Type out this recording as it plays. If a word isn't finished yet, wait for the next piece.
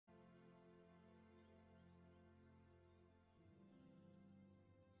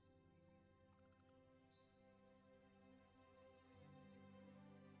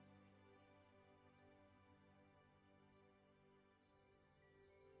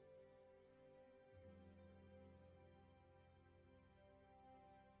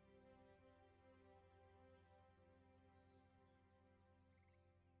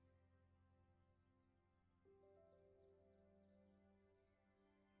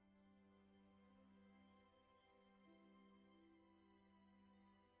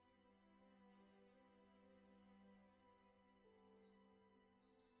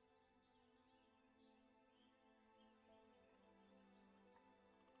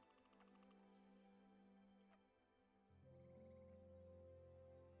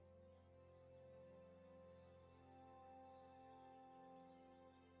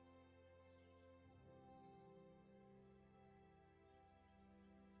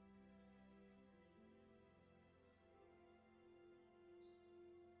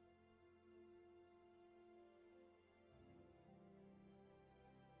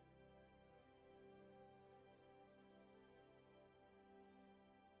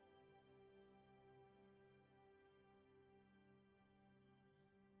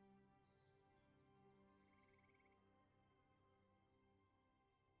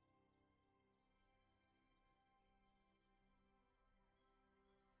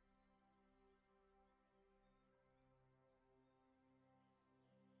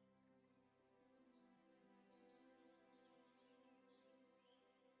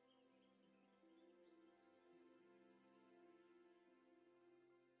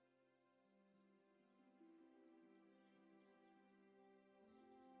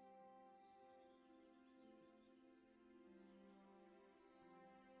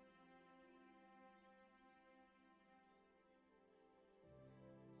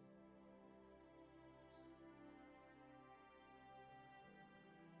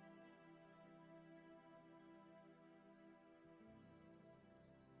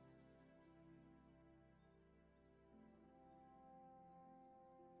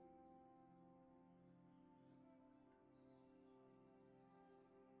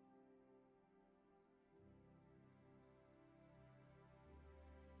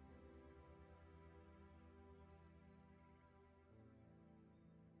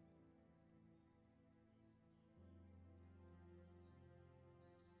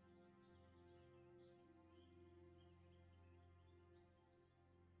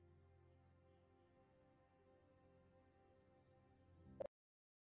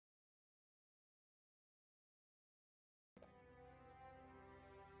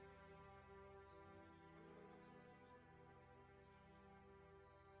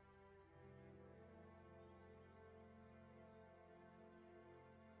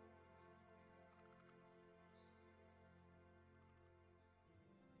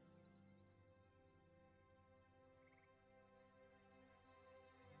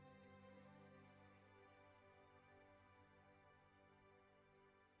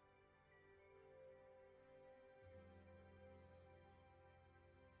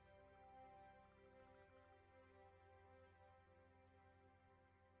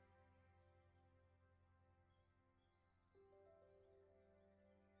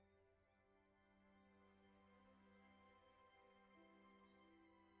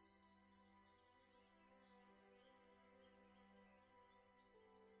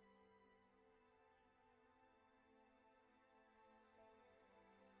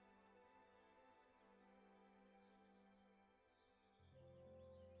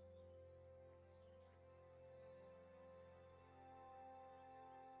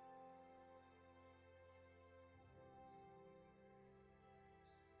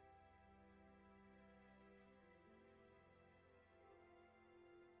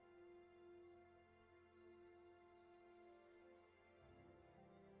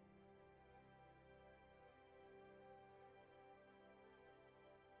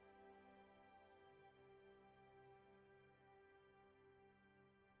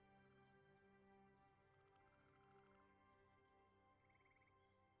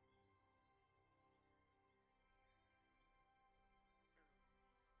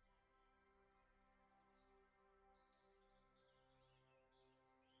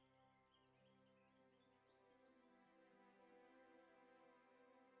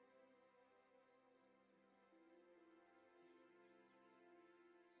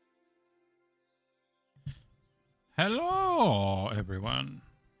Hello, everyone.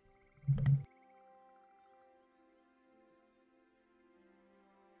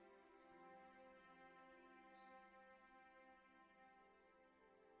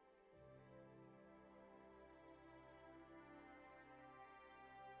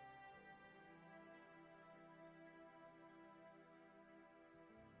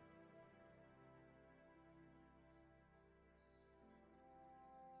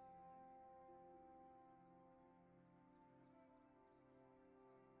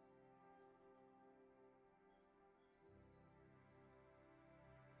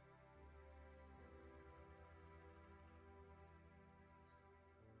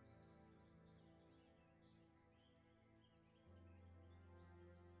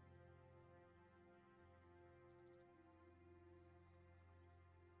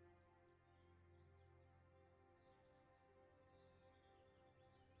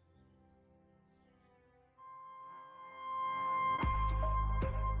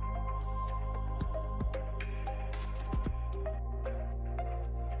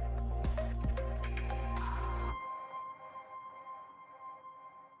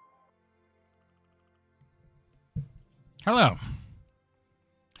 Hello.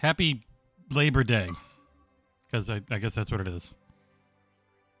 Happy Labor Day. Because I guess that's what it is.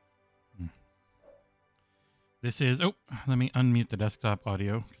 This is... Oh, let me unmute the desktop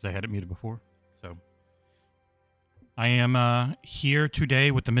audio because I had it muted before. So, I am here today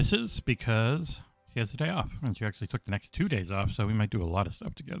with the missus because she has a day off. And she actually took the next 2 days off, so we might do a lot of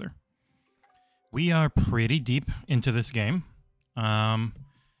stuff together. We are pretty deep into this game.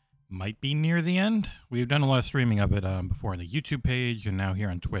 Might be near the end. We've done a lot of streaming of it before on the YouTube page and now here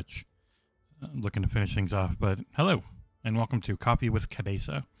on Twitch. Looking to finish things off, but hello and welcome to Coffee with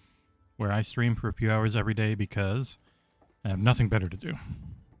Cabesa, where I stream for a few hours every day because I have nothing better to do.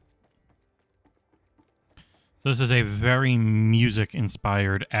 So this is a very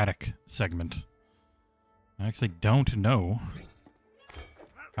music-inspired attic segment. I actually don't know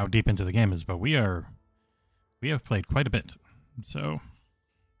how deep into the game is, but we have played quite a bit. So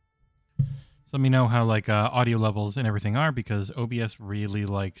let me know how audio levels and everything are, because OBS really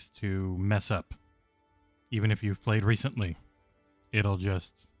likes to mess up. Even if you've played recently, it'll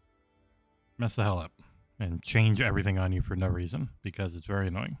just mess the hell up and change everything on you for no reason, because it's very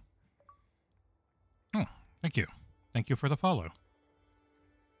annoying. Oh, thank you. Thank you for the follow.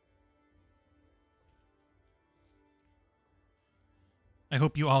 I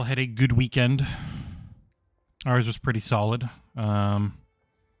hope you all had a good weekend. Ours was pretty solid.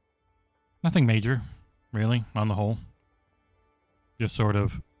 Nothing major, really, on the whole. Just sort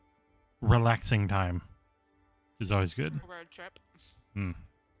of relaxing time, which is always good. Road trip.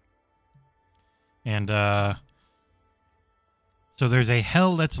 And, so there's a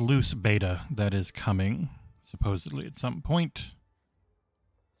Hell Let's Loose beta that is coming, supposedly, at some point.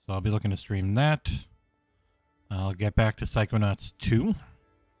 So I'll be looking to stream that. I'll get back to Psychonauts 2.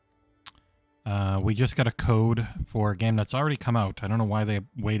 We just got a code for a game that's already come out. I don't know why they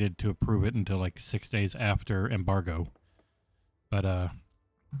waited to approve it until like 6 days after embargo. But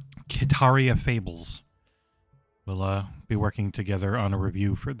Kitaria Fables. We'll be working together on a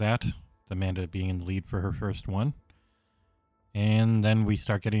review for that. Amanda being in the lead for her first one. And then we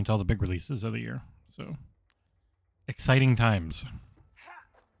start getting to all the big releases of the year. So, exciting times.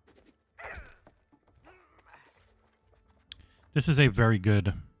 This is a very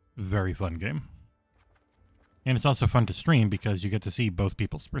good, very fun game. And it's also fun to stream because you get to see both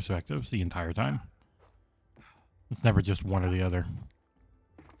people's perspectives the entire time. It's never just one or the other,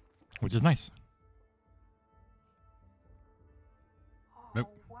 which is nice.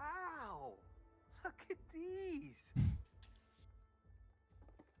 Nope. Oh, wow. Look at these.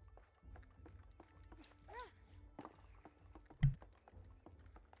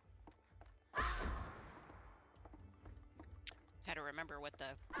 Had to remember what the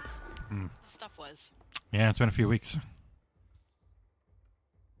stuff was. Yeah, it's been a few weeks.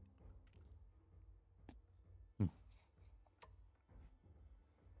 You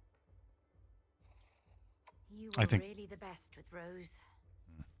I were think- really the best with Rose.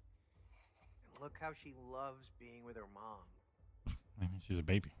 Look how she loves being with her mom. I mean, she's a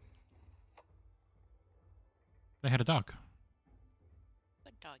baby. They had a dog.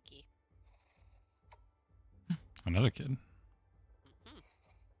 Good doggy. Another kid.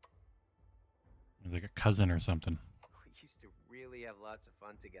 Like a cousin or something. We used to really have lots of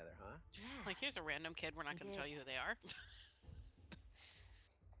fun together, huh? Yeah. Like, here's a random kid. We're not going to tell you who they are.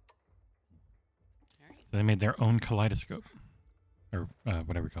 Alright. They made their own kaleidoscope. Or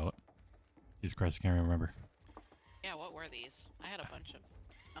whatever you call it. Jesus Christ, I can't remember. Yeah, what were these? I had a bunch of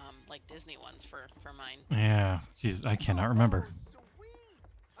like Disney ones for mine. Yeah, jeez, I cannot remember. Oh, sweet.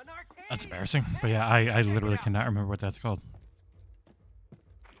 An arcade. That's embarrassing. But yeah, I literally cannot remember what that's called.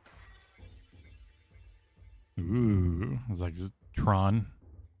 Ooh, it's like Tron.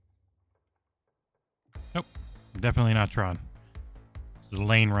 Nope, definitely not Tron. It's the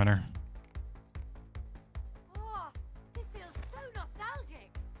Lane Runner. Oh, this feels so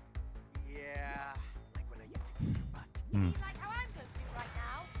nostalgic. Yeah, like when I used to kick your butt. You mean like how I'm going to right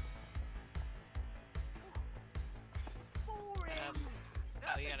now? Boring.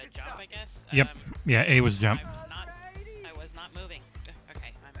 Oh, you gotta jump, I guess? Yep. Yeah, A was jump. I was not moving.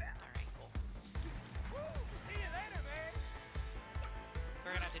 Okay, alright, cool. See you later, man.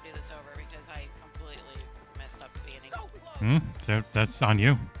 We're gonna have to do this over because I completely messed up the beginning. So close. So that's on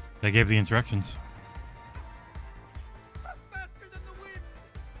you. They gave the instructions. I'm faster than the wind.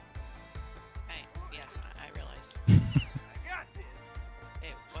 Hey, yes, I realized. I got this.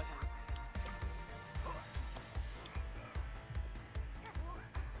 It wasn't.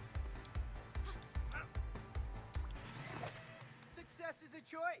 Success is a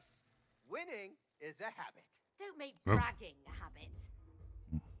choice. Winning is a habit. Don't make Whoa. bragging a habit.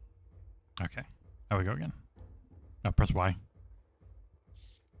 Okay. There we go again. Oh, press Y.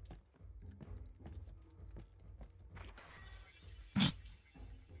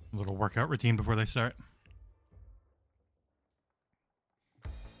 A little workout routine before they start.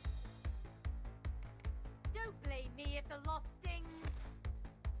 Don't blame me if the loss stings.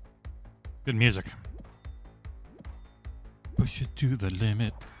 Good music. Push it to the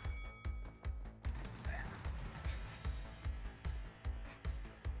limit.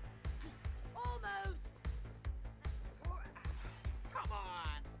 Almost. Come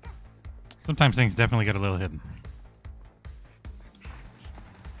on. Sometimes things definitely get a little hidden.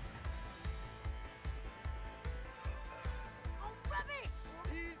 Oh, rubbish.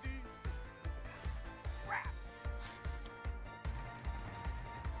 Easy. Crap.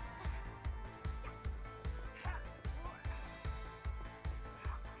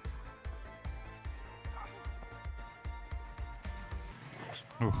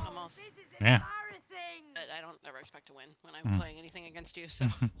 Ooh. Almost. This is Yeah. embarrassing. I don't ever expect to win when I'm playing anything against you, so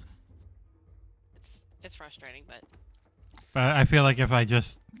it's frustrating, but But I feel like if I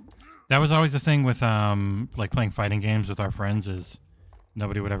just... That was always the thing with like playing fighting games with our friends is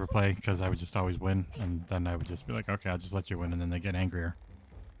nobody would ever play because I would just always win. And then I would just be like, okay, I'll just let you win. And then they get angrier.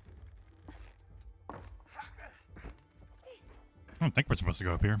 I don't think we're supposed to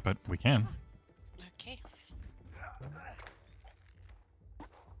go up here, but we can. okay.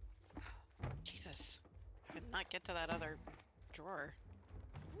 Jesus, I could not get to that other drawer.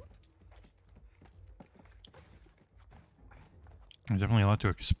 There's definitely a lot to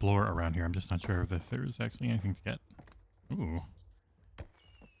explore around here. I'm just not sure if there's actually anything to get. Ooh.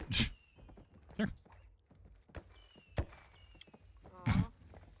 Sure. Aw,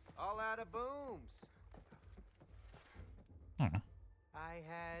 all out of booms. Oh. I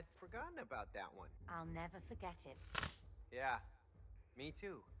had forgotten about that one. I'll never forget it. Yeah, me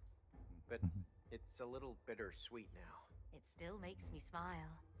too. But Mhm. it's a little bittersweet now. It still makes me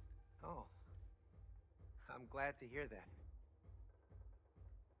smile. Oh, I'm glad to hear that.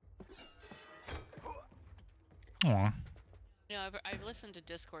 Aw. You know, I've listened to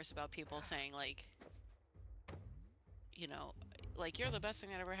discourse about people saying like, you know, like you're the best thing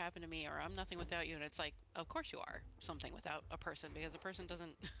that ever happened to me, or I'm nothing without you, and it's like, of course you are something without a person because a person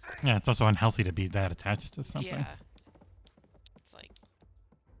doesn't. Yeah, it's also unhealthy to be that attached to something. Yeah. It's like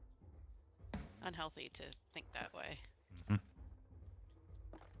unhealthy to think that way. Mhm.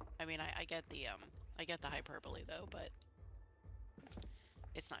 I mean, I get the hyperbole though, but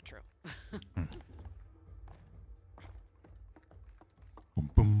it's not true. Boom,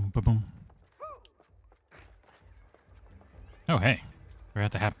 boom, boom, boom. Oh, hey. We're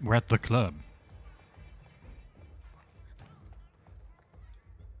at the club.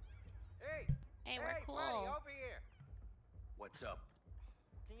 Hey, Hey, we're cool. buddy, over here. What's up?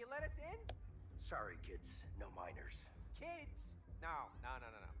 Can you let us in? Sorry, kids. No minors. Kids? No.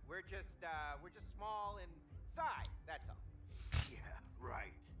 We're just small in size. That's all. Yeah,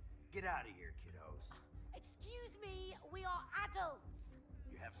 right. Get out of here, kiddos. Excuse me, we are adults.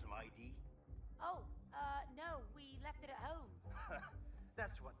 You have some ID? Oh, no, we left it at home.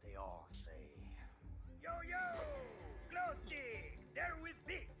 That's what they all say. Yo, glow stick. They're with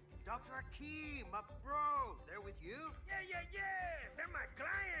me. Dr. Hakeem, my bro. They're with you? Yeah. They're my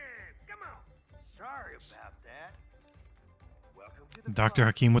clients. Come on. Sorry about that. Welcome to the Dr. club.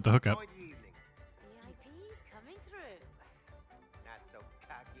 Hakeem with the hookup. Enjoy the evening. VIP's coming through. Not so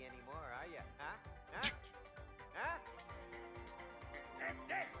cocky anymore, are you? Huh? Huh? Huh? That's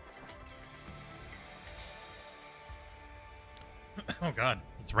this. Oh god,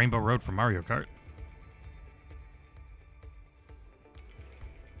 it's Rainbow Road from Mario Kart.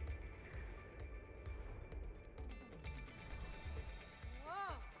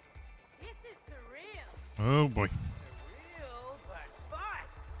 Whoa, this is surreal. Oh boy. Surreal, but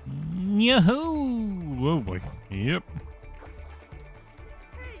fun. Yahoo! Oh boy. Yep.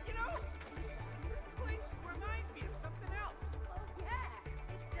 Hey, you know, this place reminds me of something else. Well,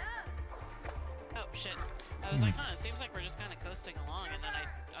 yeah, it does. Oh shit. I was like, huh, it seems like we're just kind of coasting along, and then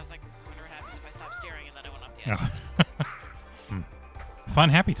I was like, wonder what happens if I stop steering, and then I went off the edge. Oh. Fun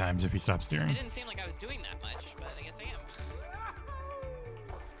happy times if you stop It steering. didn't seem like I was doing that much, but I guess I am.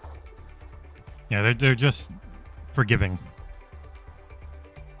 Yeah, they're just forgiving.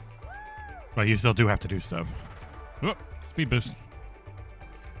 But you still do have to do stuff. Oh, speed boost.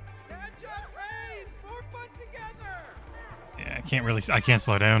 Catch up, hey, it's more fun together. Yeah, I can't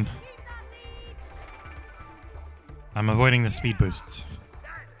slow down. Keep that lead. I'm avoiding the speed boosts.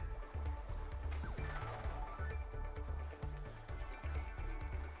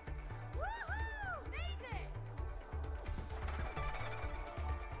 Woohoo! Made it.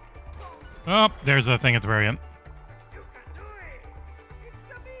 Oh, there's a thing at the very end. You can do it.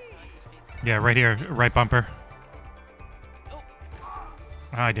 It's a me. Yeah, right here, right bumper. Oh,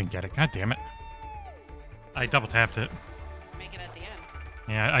 Oh, I didn't get it. God damn it. I double tapped it. make it at the end.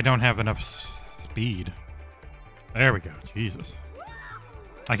 Yeah, I don't have enough speed. There we go. Jesus.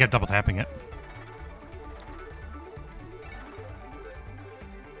 I kept double tapping it.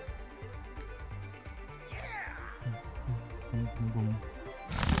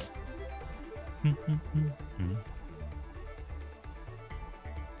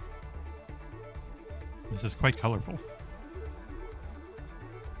 This is quite colorful. Do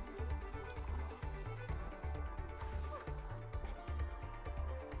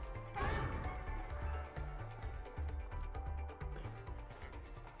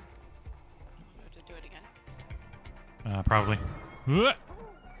I have to do it again? Probably.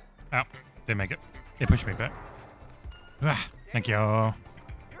 Ow. They make it. They push me back. Ah, thank you. You're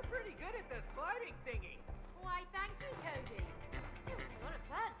pretty good at the sliding thingy. Why, thank you, Cody. It was a lot of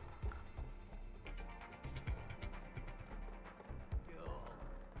fun. Cool.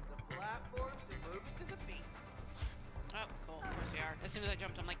 The platforms are moving to the beat. Oh, cool. Of course they are. As soon as I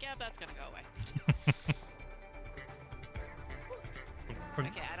jumped, I'm like, yeah, that's gonna go away.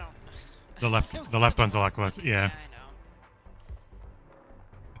 Okay, I don't. The left one's a lot closer. Yeah, Yeah. I know.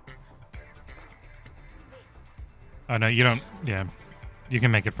 Oh no, you don't. Yeah, you can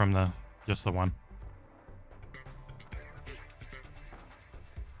make it from just the one.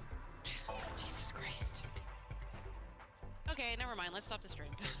 Jesus Christ. Okay, never mind. Let's stop the stream.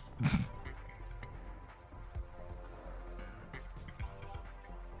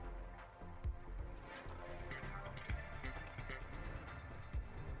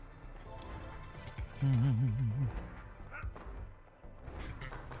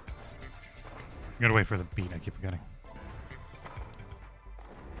 Gotta wait for the beat. I keep forgetting.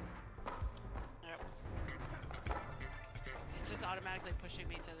 Yep. It's just automatically pushing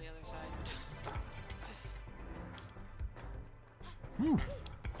me to the other side. Woo!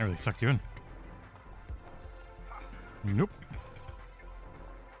 I really sucked you in. Nope.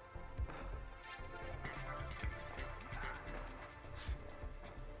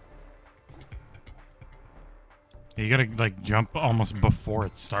 You gotta like jump almost before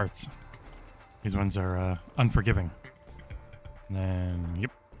it starts. These ones are unforgiving. And then,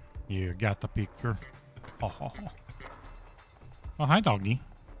 yep, you got the picture. Oh, oh, oh. Oh, hi, doggy.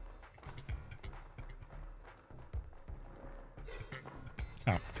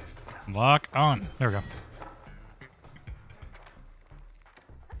 Oh, lock on. There we go.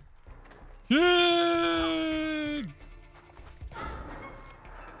 Yay! Not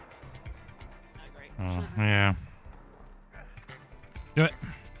great. Oh, yeah. Do it.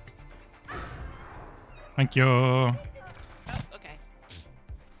 Thank you. Oh, okay.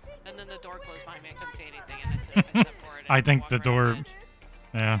 And then the door closed behind me. I couldn't see anything, and I stepped forward. I And think walked the right door- on the edge.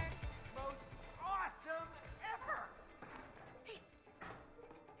 Yeah. Most awesome ever.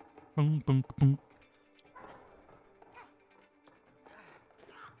 Boom, boom, boom.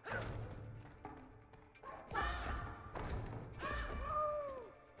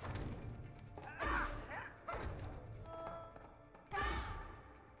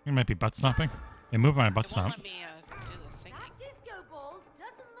 It might be butt stomping. They move my butt It won't stomp. let me do the singing. That disco ball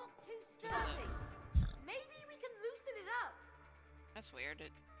doesn't look too sturdy. Maybe we can loosen it up. That's weird.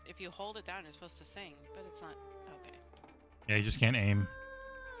 If you hold it down, you're supposed to sing, but it's not. Okay. Yeah, you just can't aim.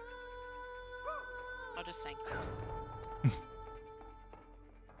 I'll just sing. I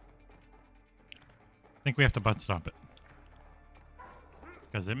think we have to butt stomp it.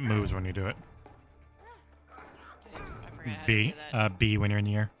 Because it moves when you do it. I forgot how to B. do that. B when you're in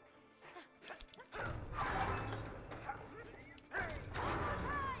the air.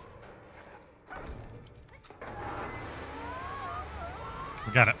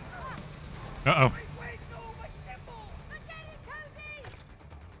 We got it. Uh-oh. Wait, no, my symbol! Forget it, Cody!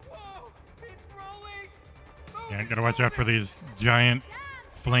 Whoa, it's rolling! Yeah, gotta watch out for these giant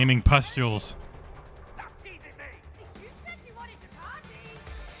flaming pustules. Stop teasing me! You said you wanted to party!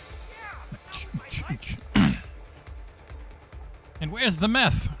 Yeah, And where's the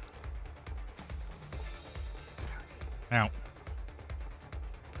meth? Ow.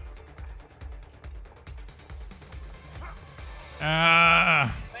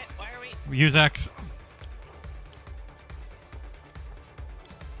 Wait, why are we? Use X.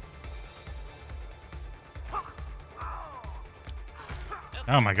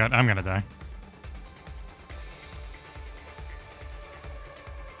 Oh my god, I'm gonna die.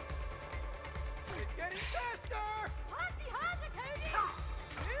 it's getting faster! Party harder, Cody!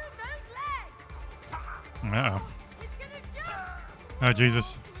 Move those legs! Uh-oh. It's gonna jump! Oh,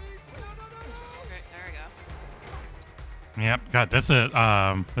 Jesus. Okay, there we go. Yep, god, that's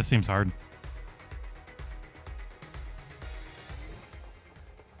that seems hard.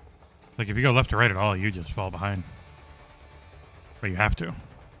 Like, if you go left to right at all, you just fall behind. But you have to.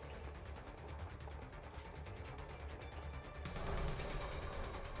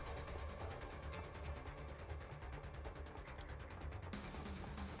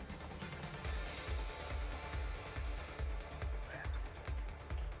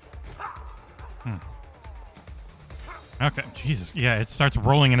 Okay, Jesus. Yeah, it starts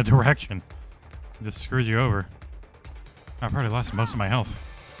rolling in a direction. It just screws you over. I probably lost most of my health.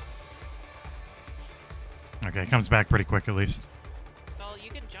 Okay, it comes back pretty quick at least. Well,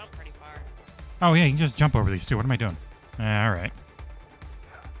 you can jump pretty far. Oh yeah, you can just jump over these two. What am I doing? Alright.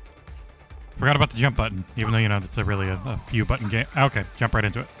 Forgot about the jump button, even though, you know, that's really a few button game. Okay, jump right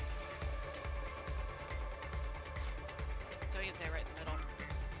into it. So you can stay right in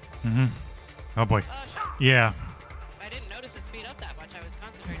the middle. Mm-hmm. Oh boy. Oh, shit. Yeah. I didn't notice it speed up that much. I was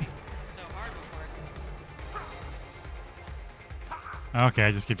concentrating so hard before. Okay,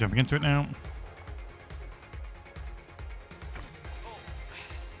 I just keep jumping into it now.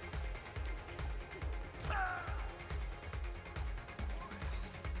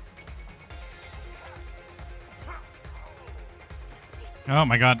 Oh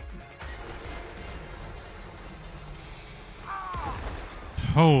my god.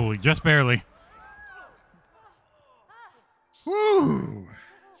 Holy, just barely. Woo!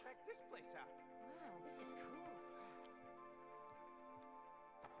 Check this place out. Wow, this is cool.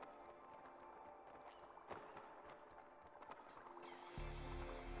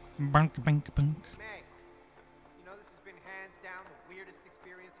 Bunk, bunk, bunk. May, you know this has been hands down the weirdest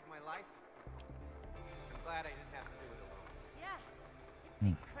experience of my life. I'm glad I didn't have to do it alone. Yeah, it's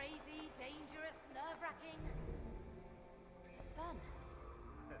been crazy, dangerous, nerve-wracking, and fun.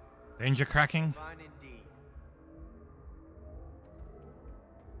 Danger cracking. Fun indeed.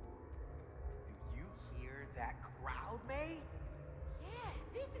 Do you hear that crowd, May? Yeah,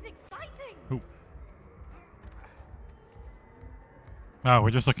 this is exciting. Ooh. Oh,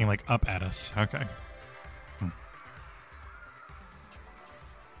 we're just looking like up at us. Okay.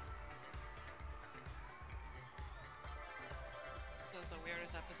 This is the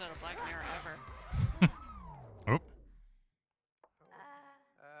weirdest episode of Black Mirror ever. Oh. Uh,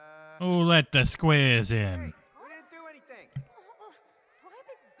 Oh, let the squares in. we didn't do anything. Why are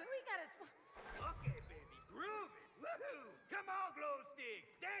they booing at us? Okay, baby, grooving. Woohoo! Come on, glow sticks,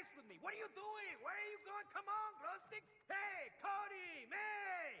 dance with me. What are you doing? Where are you going? Come on, glow sticks. Hey, Cody,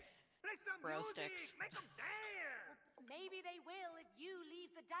 May, play some Bro music. sticks. Make them dance. Maybe they will if you leave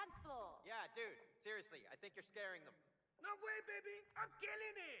the dance floor. Yeah, dude. Seriously, I think you're scaring them. No way, baby. I'm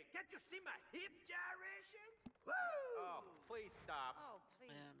killing it. Can't you see my hip gyrations? Woo! Oh, please stop. Oh, please,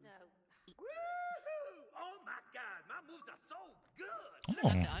 no. Woohoo! Oh my God, my moves are so good. It's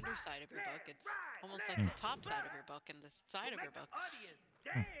not the underside of your book. It's almost like the top side of your book and the side To of your make the book. audience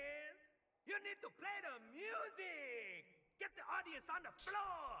dance, you need to play the music. Get the audience on the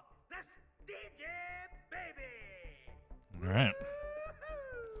floor. Let's DJ, baby. All right.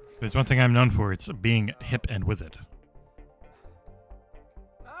 Woohoo! There's one thing I'm known for. It's being hip and with it.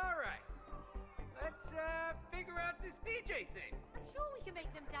 All right. Let's figure out this DJ thing. I'm sure we can make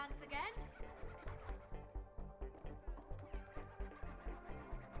them dance again.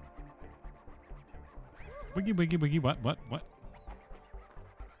 Wiggy, wiggy, wiggy. What?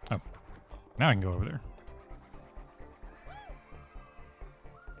 Oh. Now I can go over there.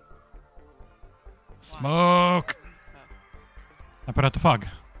 Smoke! I put out the fog.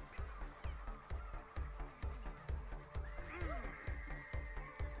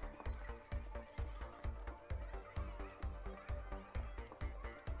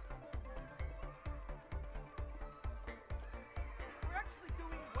 We're actually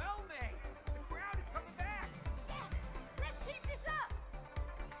doing well, May. The crowd is coming back. Yes! Let's keep this up!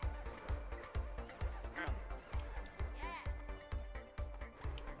 Girl. Yeah!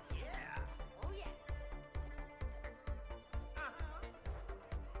 Yeah. Oh yeah! Uh-huh.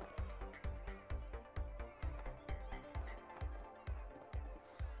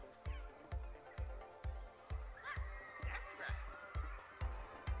 That's right.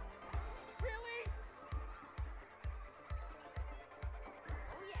 Really?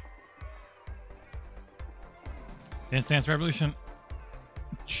 Oh yeah! Dance Dance Revolution.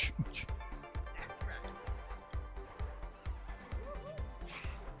 That's right.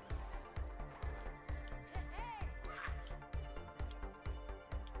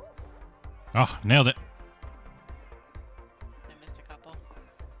 Oh, nailed it. I missed a couple.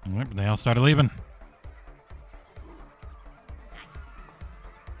 Yep, they all started leaving.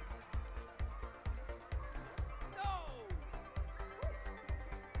 No.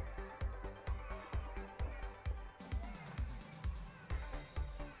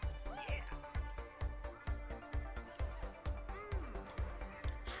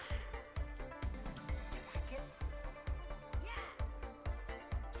 Yeah.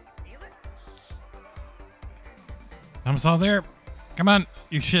 Feel it? Almost all there. Come on,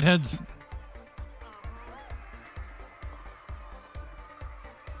 you shitheads.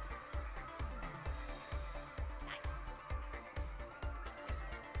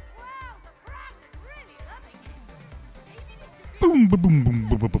 Wow, the crowd is really loving it. Maybe this should be Boom, boom, boom, boom,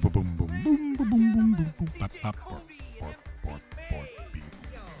 boom, boom, boom, boom, boom, boom, boom, boom, boom, boom, boom, boom, bop, bop, bork, bork, bork, bork, beep,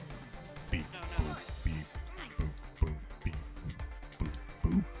 beep, boop, beep, boop, boop, beep, boop,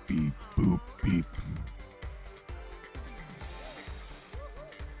 boop, beep, boop, beep.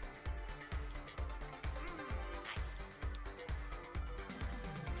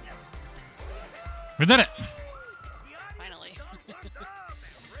 We did it. Finally. Took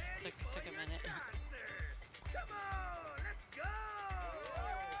a minute. Come on, let's go.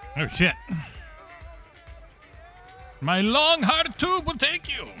 Oh shit. My long hard tube will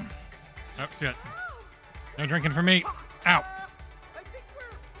take you. Oh shit. No drinking for me. Ow. I think we're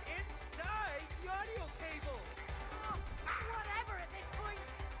inside the audio cable. oh, whatever at this point.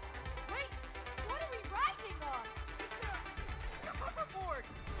 Wait, what are we riding on? It's a hoverboard.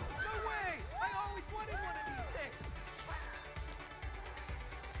 No way. I always wanted one of these things.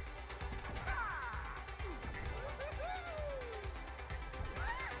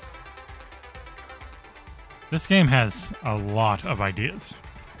 This game has a lot of ideas.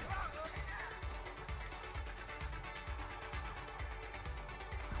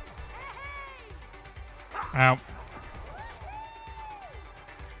 Ow.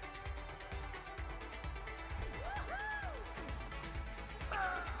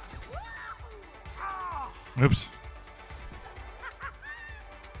 Oops.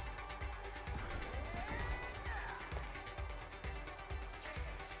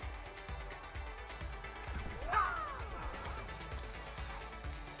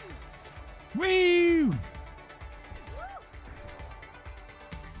 Woo!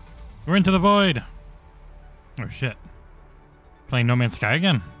 We're into the void. Oh shit. Playing No Man's Sky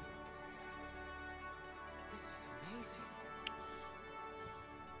again. This is amazing.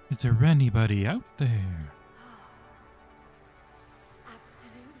 Is there anybody out there?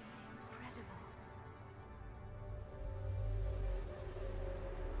 Absolutely incredible.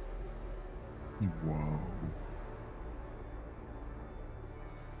 Whoa.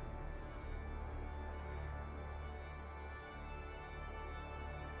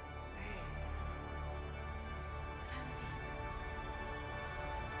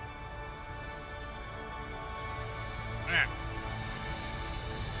 Ah.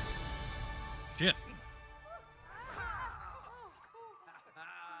 Shit.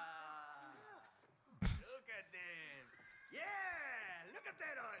 Look at them. Yeah, look at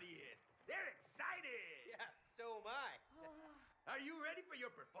that audience. They're excited. Yeah, so am I. Are you ready for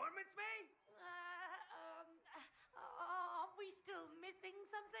your performance, May? Are we still missing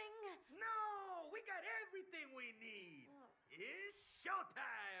something? No, we got everything we need. It's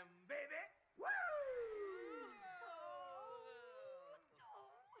showtime, baby. Woo!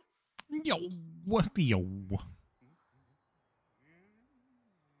 Yo, what the yo?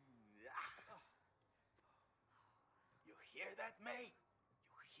 You hear that, May?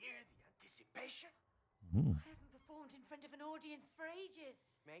 You hear the anticipation? Ooh. I haven't performed in front of an audience for ages.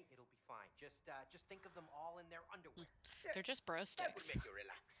 May. It'll be fine. Just think of them all in their underwear. They're just bro That would sticks. make you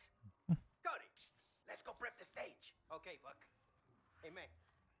relax. Cody, let's go prep the stage. Okay, Buck. Hey, May.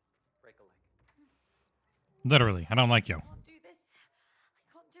 Break a leg. Literally, I don't like you. I can't do this. I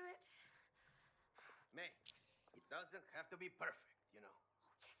can't do it. May, it doesn't have to be perfect, you know.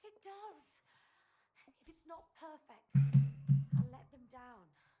 Oh, yes, it does. If it's not perfect, I'll let them down.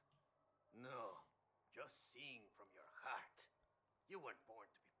 No, just sing from your heart. You weren't born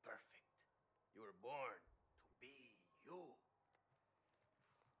to be perfect. You were born to be you.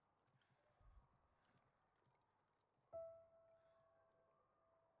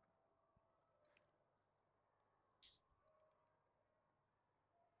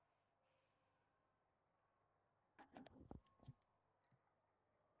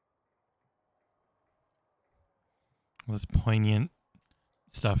 All this poignant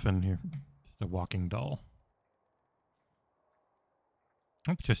stuff in here. Just a walking doll.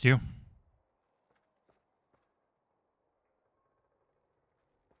 Oh, just you.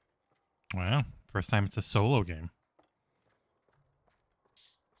 Wow. First time it's a solo game.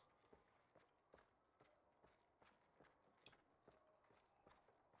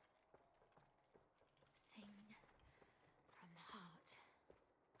 Sing from the heart.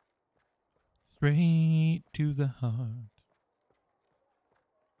 Straight to the heart.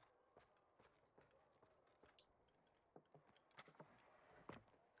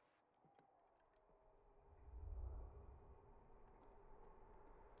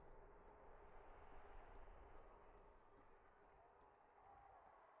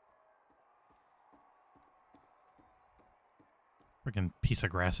 Freaking piece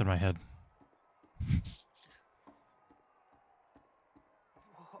of grass in my head.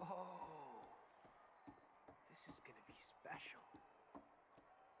 Whoa. This is gonna be special.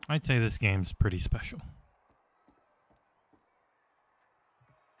 I'd say this game's pretty special.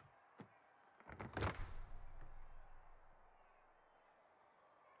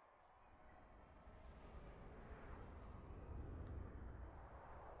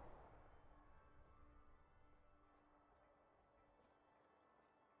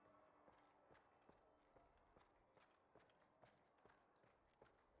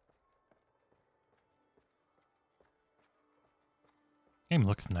 Game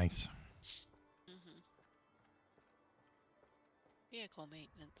looks nice. Mm-hmm. Vehicle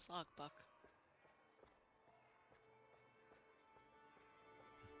maintenance logbook.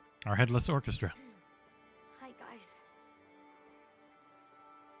 Our headless orchestra. Hi, guys.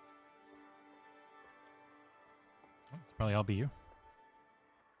 It's probably all be you.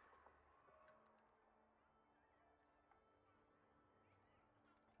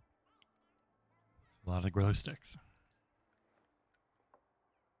 A lot of glow sticks.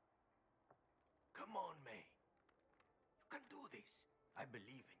 Come on, May. You can do this. I believe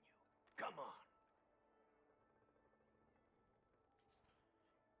in you. Come on.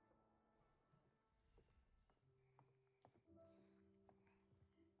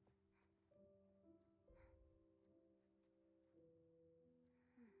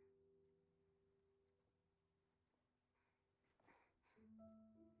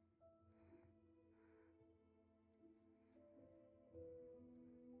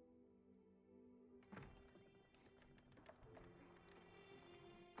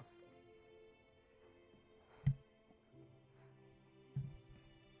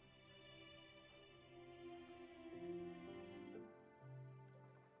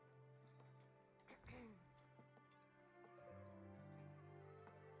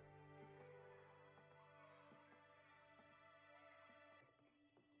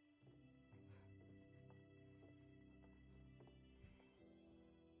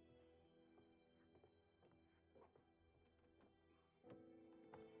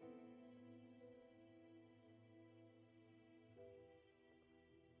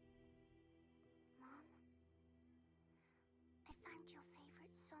 Mom, I found your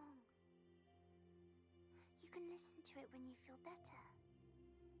favorite song. You can listen to it when you feel better.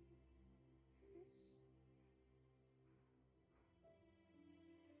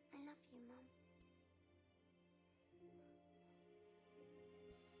 I love you, Mom.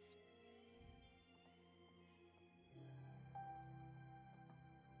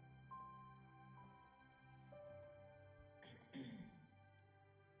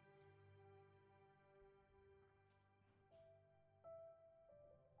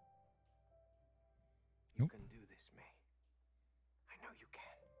 You Nope. can do this, May. I know you can.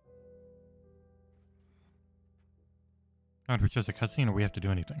 Oh, if it's just a cutscene or we have to do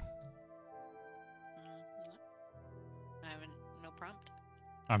anything? I haven't. No prompt.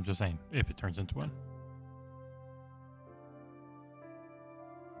 I'm just saying, if it turns into one.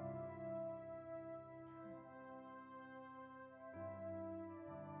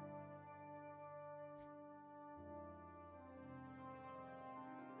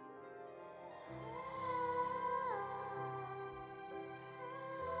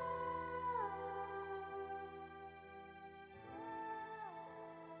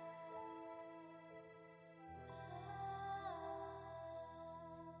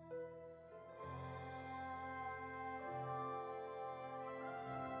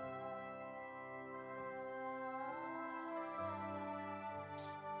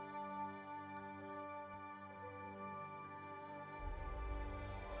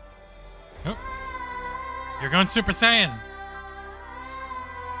 You're going Super Saiyan.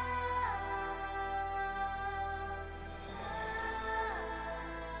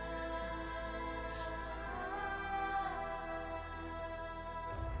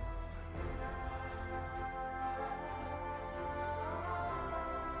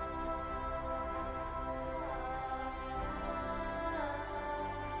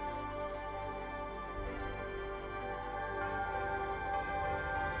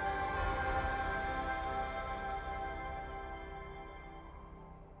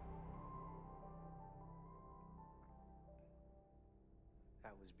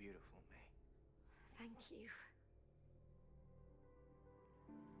 That was beautiful, May. Thank you.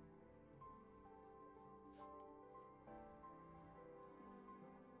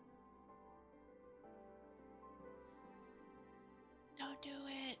 Don't do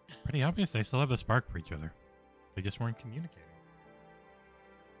it. Pretty obvious they still have a spark for each other. They just weren't communicating.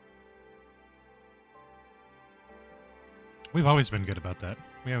 We've always been good about that.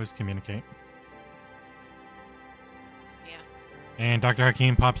 We always communicate. Yeah. And Dr.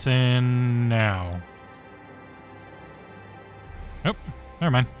 Hakim pops in now. Nope.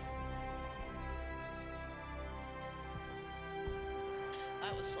 Never mind.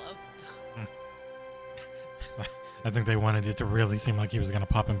 That was slow. I think they wanted it to really seem like he was going to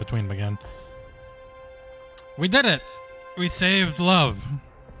pop in between them again. We did it! We saved love.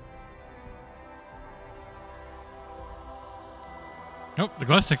 Nope, the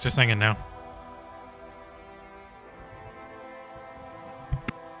glow sticks are singing now.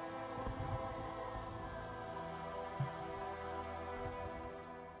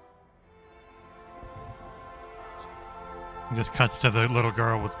 It just cuts to the little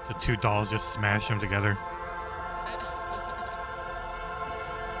girl with the two dolls just smash them together.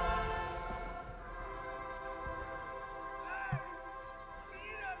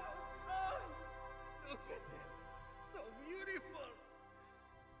 Look at them. So beautiful.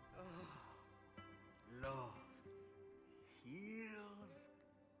 Oh, love heals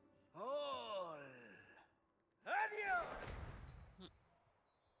all. Adios.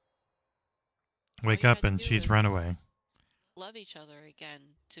 Wake you up had to and do she's is- run away. Love each other again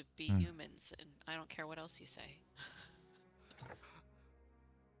to be Hmm. humans, and I don't care what else you say.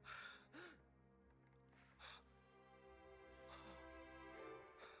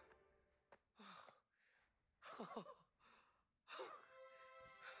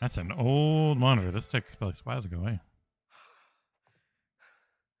 That's an old monitor. This takes place a while ago, eh?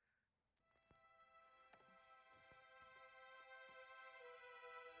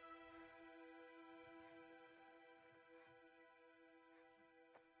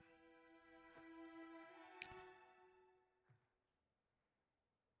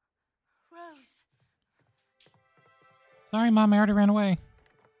 Rose. Sorry, Mom. I already ran away.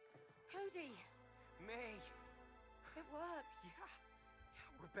 Cody. May! It worked. Yeah,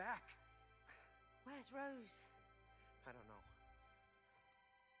 we're back. Where's Rose? I don't know.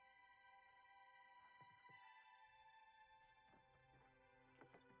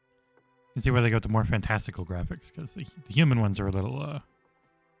 You can see where they go with the more fantastical graphics, because the human ones are a little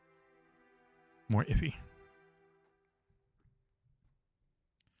more iffy.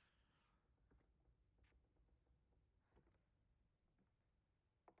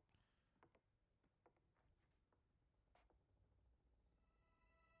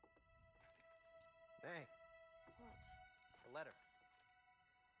 May, What? a letter.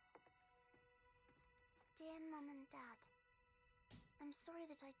 Dear Mum and Dad, I'm sorry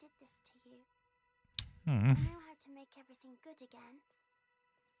that I did this to you. Hmm. I know how to make everything good again.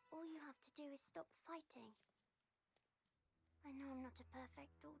 All you have to do is stop fighting. I know I'm not a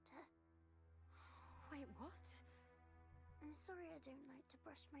perfect daughter. Wait, what? I'm sorry I don't like to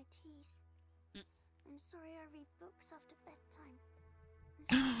brush my teeth. Mm. I'm sorry I read books after bedtime. I'm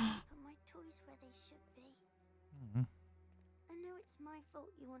sorry I don't put my toys where they should be. Mhm. I know it's my fault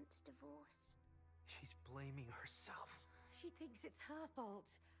you want a divorce. She's blaming herself. She thinks it's her fault.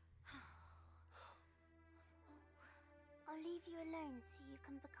 I'll leave you alone so you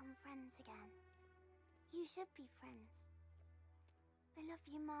can become friends again. You should be friends. I love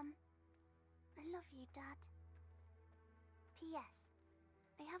you, Mum. I love you, Dad. P.S.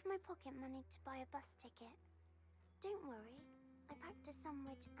 I have my pocket money to buy a bus ticket. Don't worry. I packed a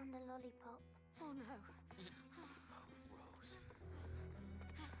sandwich and a lollipop. Oh no. Rose.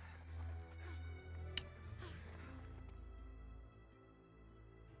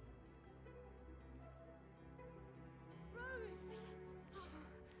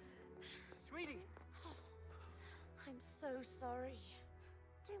 Sweetie! I'm so sorry.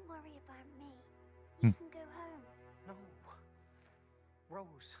 Don't worry about me. Hmm. You can go home. No.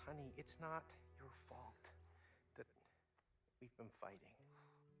 Rose, honey, it's not your fault. We've been fighting.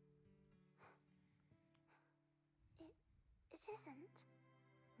 It isn't.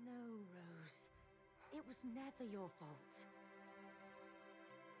 No, Rose. It was never your fault. Okay.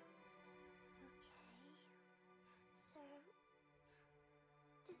 So,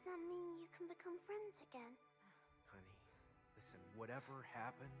 does that mean you can become friends again? Honey, listen, whatever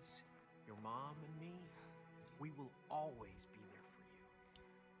happens, your mom and me, we will always be there for you.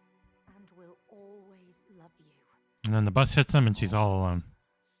 And we'll always love you. And then the bus hits them, and she's all alone.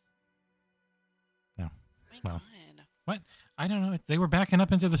 No. My Well. God. What? I don't know. They were backing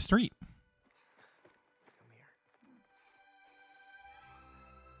up into the street. Come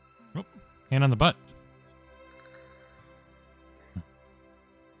here. Oop. Hand on the butt.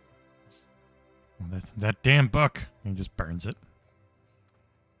 That damn book. He just burns it.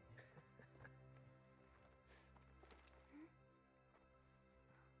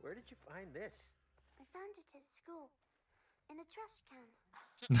 Where did you find this? I found it at school. In a trash can.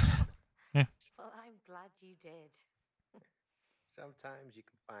 Well, I'm glad you did. Sometimes you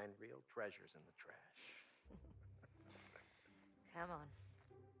can find real treasures in the trash. Come on.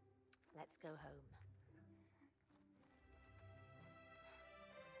 Let's go home.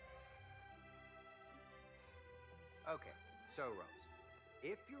 Okay, so Rose,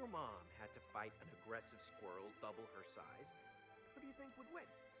 if your mom had to fight an aggressive squirrel double her size, who do you think would win?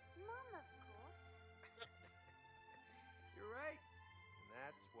 Mom, of course. You're right. And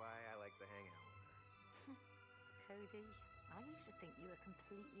that's why I like to hang out with her. Cody, I used to think you were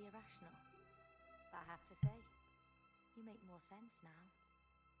completely irrational. But I have to say, you make more sense now.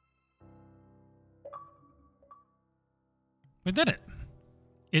 We did it.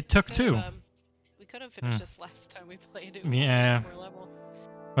 It took two. We could have finished this last time we played it. Yeah. More level.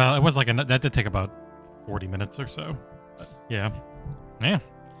 Well, it was like that did take about 40 minutes or so. But yeah. Yeah.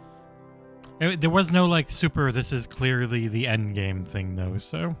 There was no like super this is clearly the end game thing though,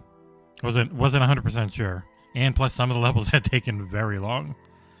 so wasn't 100% sure. And plus some of the levels had taken very long.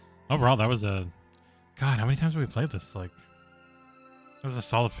 Overall, that was a God, how many times have we played this? Like it was a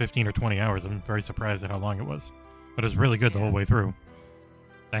solid 15 or 20 hours. I'm very surprised at how long it was. But it was really good the whole way through.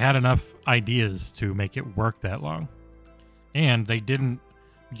 They had enough ideas to make it work that long. And they didn't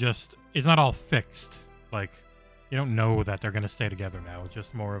just it's not all fixed. Like you don't know that they're going to stay together now. It's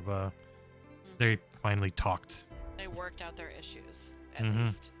just more of a they finally talked. They worked out their issues, at Mhm.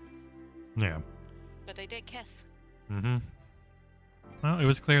 least. Yeah. But they did kiss. Mm-hmm. Well, it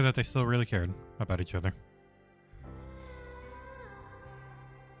was clear that they still really cared about each other.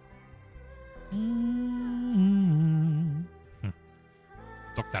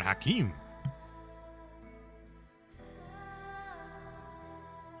 Dr. Hakim.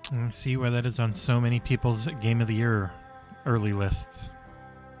 Let's see where that is on so many people's Game of the Year early lists.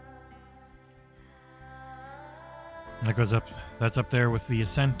 That goes up. That's up there with The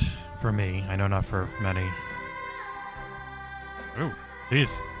Ascent for me. I know not for many. Oh,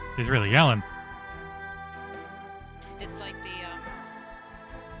 jeez. She's really yelling. It's like the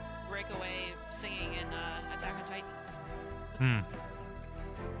breakaway singing in Attack on Titan.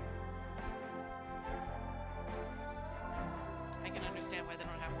 I can understand why they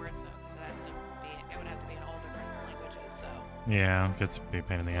don't have words though, because it would have to be in all different languages. So Yeah, it gets to be a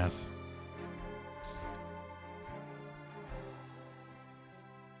pain in the ass.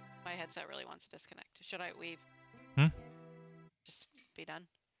 my headset really wants to disconnect. Should we just be done?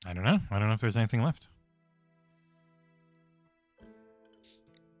 I don't know. I don't know if there's anything left.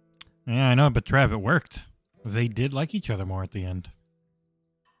 Yeah, I know, but Trev, it worked. They did like each other more at the end.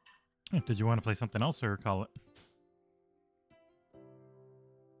 Did you want to play something else or call it?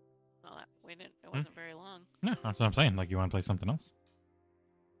 Well, we didn't. It wasn't very long. No, that's what I'm saying. Like, you want to play something else?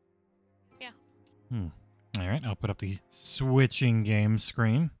 Yeah. All right, I'll put up the switching game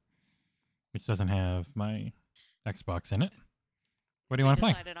screen, which doesn't have my Xbox in it. What do you want to play?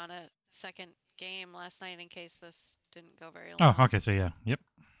 We decided on a second game last night in case this didn't go very long. Oh, okay, so yeah. Yep.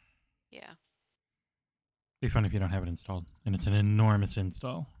 Yeah. Be fun if you don't have it installed. And it's an enormous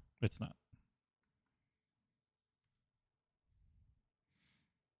install. It's not.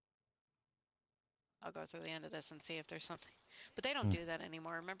 I'll go through the end of this and see if there's something. But they don't do that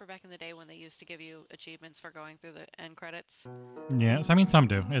anymore. Remember back in the day when they used to give you achievements for going through the end credits? Yeah, I mean, some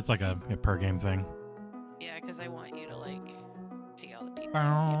do. It's like a per game thing. Yeah, because they want you to, like, see all the people,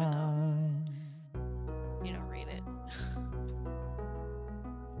 even though you don't read it.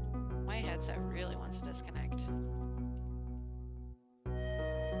 My headset really wants to disconnect. Nope,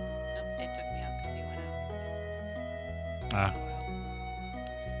 it took me out because you went out.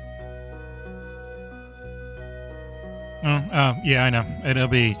 Oh, yeah, I know. It'll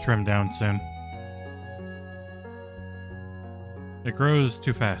be trimmed down soon. It grows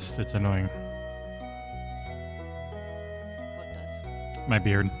too fast. It's annoying. What does? My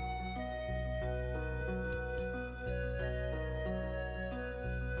beard.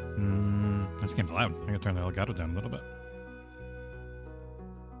 This game's loud. I gotta turn the Elgato down a little bit.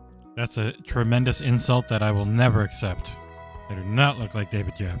 That's a tremendous insult that I will never accept. They do not look like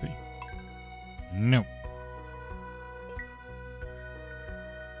David Jaffe. Nope.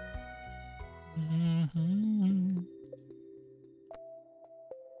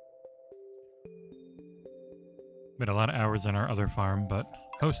 We had a lot of hours on our other farm, but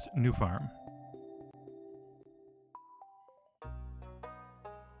host new farm.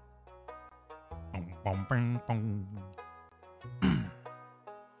 Bum, bum, bum, bum.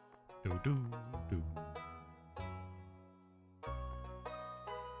 Do, do, do.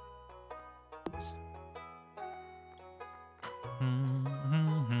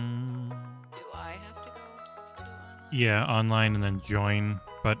 Do I have to go to online? Yeah, online and then join,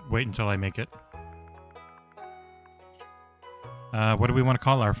 but wait until I make it. What do we want to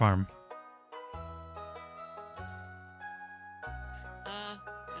call our farm? I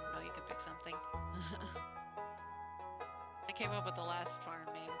don't know, you can pick something. I came up with the last farm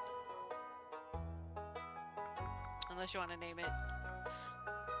name. Unless you want to name it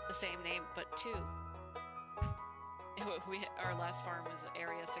the same name, but 2. Our last farm was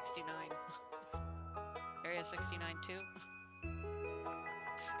Area 69. Area 69 2.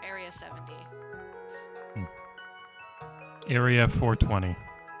 Area 70. Area 420.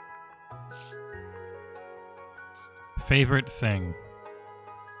 Favorite thing.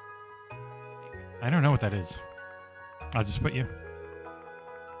 I don't know what that is. I'll just put you.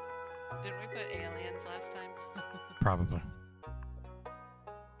 Didn't we put aliens last time? Probably.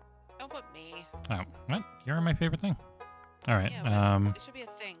 Don't put me. Oh, what? You're my favorite thing. All right. Yeah, but it should be a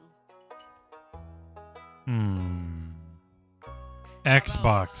thing.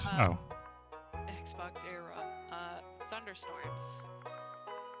 Xbox. XboxEra. Thunderstorms.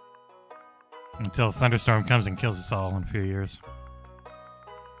 Until a thunderstorm comes and kills us all in a few years.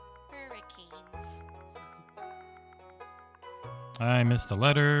 Hurricanes. I missed a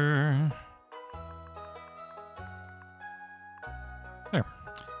letter. There.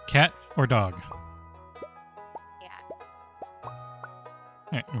 Cat or dog? Yeah.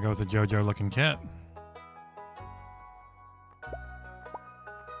 Alright, we'll go with a JoJo looking cat.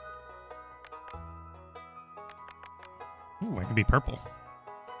 Ooh, I could be purple.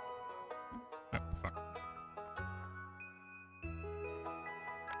 Oh, fuck.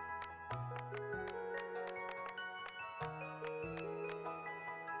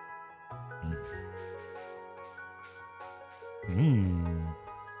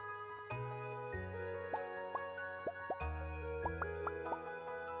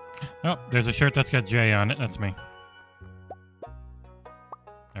 Oh, there's a shirt that's got J on it. That's me.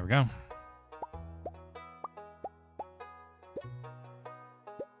 There we go.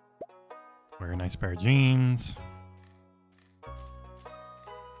 Wear a nice pair of jeans.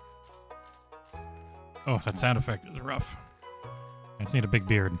 Oh, that sound effect is rough. I just need a big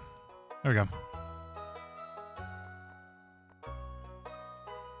beard. There we go.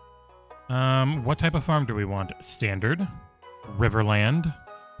 What type of farm do we want? Standard, Riverland,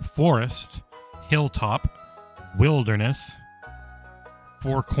 Forest, Hilltop, Wilderness,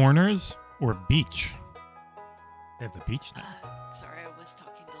 Four Corners, or Beach? They have the beach now. Sorry, I was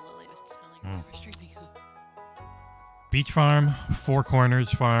talking to Lily. I was telling her we were streaming. Beach Farm, Four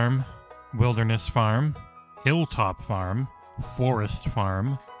Corners Farm, Wilderness Farm, Hilltop Farm, Forest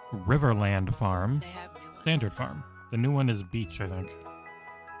Farm, Riverland Farm, They have new ones. Standard Farm. The new one is Beach, I think.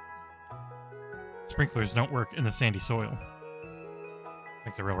 Sprinklers don't work in the sandy soil.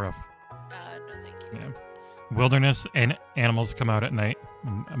 Makes it real rough. No, thank you. Yeah. Wilderness and animals come out at night.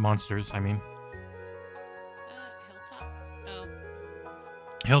 Monsters, I mean. Hilltop. Oh.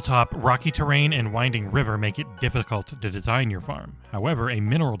 Hilltop, rocky terrain, and winding river make it difficult to design your farm. However, a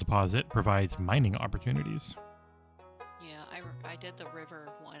mineral deposit provides mining opportunities. Yeah, I did the river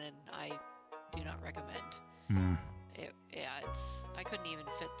one, and I do not recommend. I couldn't even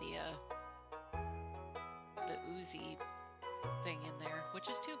fit the Uzi thing in there, which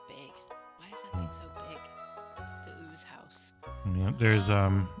is too big. Why is that thing so big? The ooze house. Yeah, there's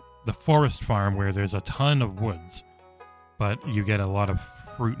the forest farm where there's a ton of woods, but you get a lot of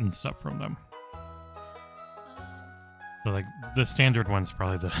fruit and stuff from them. So like the standard one's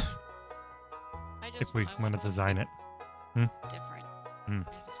probably the if we want to design it. Different. I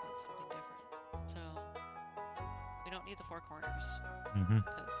just want something different. So we don't need the Four Corners.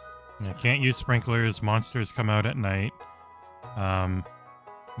 Yeah, can't use sprinklers. Monsters come out at night.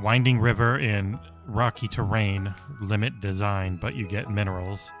 Winding river in rocky terrain, limit design, but you get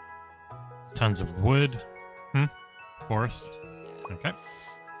minerals. Tons of wood. Forest. Okay. I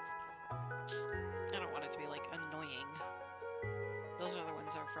don't want it to be like annoying. Those other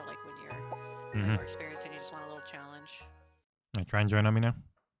ones are for like when you're more experienced and you just want a little challenge. Alright, try and join on me now.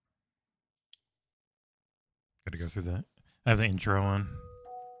 Gotta go through that. I have the intro on.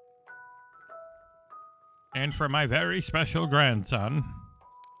 And for my very special grandson.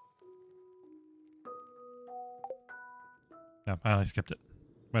 No, I skipped it.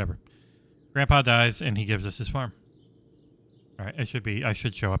 Whatever. Grandpa dies and he gives us his farm. Alright, I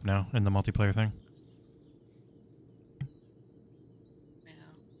should show up now in the multiplayer thing. Yeah.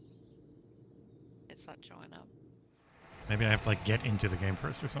 It's not showing up. Maybe I have to like get into the game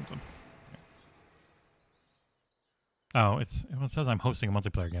first or something. Oh, it says I'm hosting a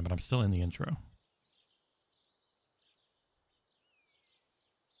multiplayer game, but I'm still in the intro.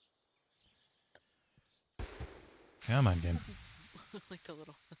 Come on, game. Like the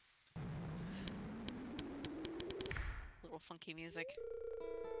little funky music.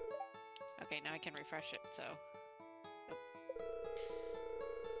 Okay, now I can refresh it, so. Oh.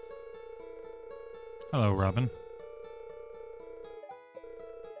 Hello, Robin.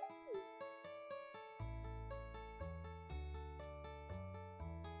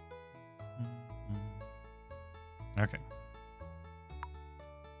 Okay.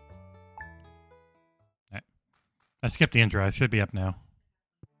 Alright. I skipped the intro. I should be up now.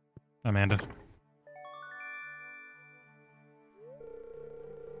 Amanda.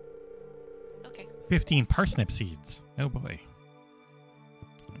 Okay. 15 parsnip seeds. Oh boy.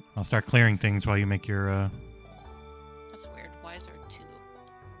 I'll start clearing things while you make your That's weird. Why is there 2?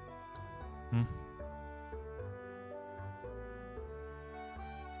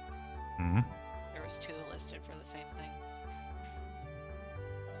 There was 2 listed for the same thing.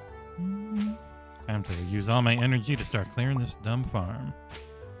 Time to use all my energy to start clearing this dumb farm.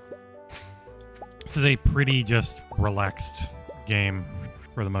 This is a pretty just relaxed game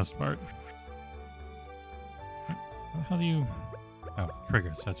for the most part. How do you... Oh,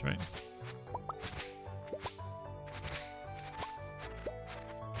 triggers, that's right.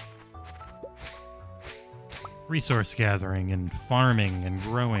 Resource gathering and farming and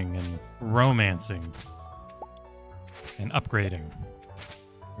growing and romancing and upgrading.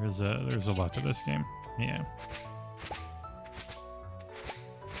 There's a lot to this game. Yeah.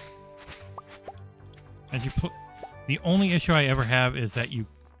 As you the only issue I ever have is that you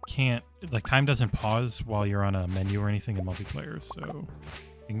can't, like, time doesn't pause while you're on a menu or anything in multiplayer, so you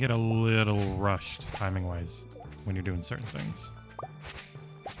can get a little rushed timing wise when you're doing certain things.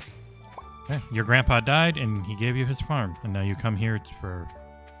 Yeah, your grandpa died and he gave you his farm, and now you come here for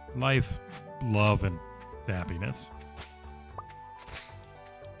life, love, and happiness.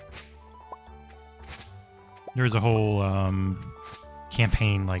 There's a whole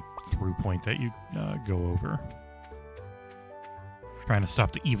campaign like through point that you go over. Trying to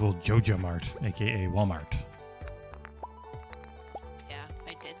stop the evil Jojo Mart, aka Walmart. Yeah,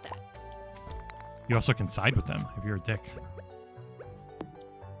 I did that. You also can side with them if you're a dick.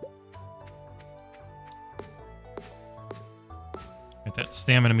 Get that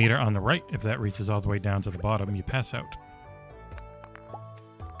stamina meter on the right. If that reaches all the way down to the bottom, you pass out.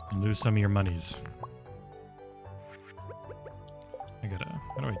 And lose some of your monies.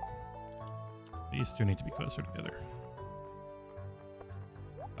 How do I... These two need to be closer together.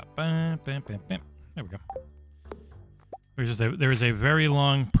 There we go. There is a very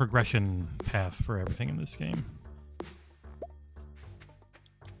long progression path for everything in this game.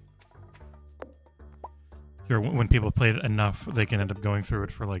 Sure, when people play it enough, they can end up going through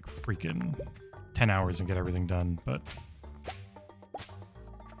it for like freaking 10 hours and get everything done, but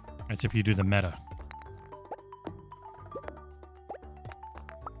that's if you do the meta.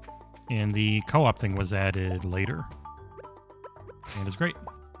 And the co-op thing was added later. And it's great.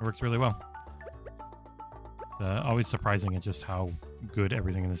 It works really well. Always surprising at just how good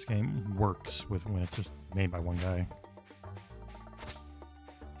everything in this game works with when it's just made by one guy.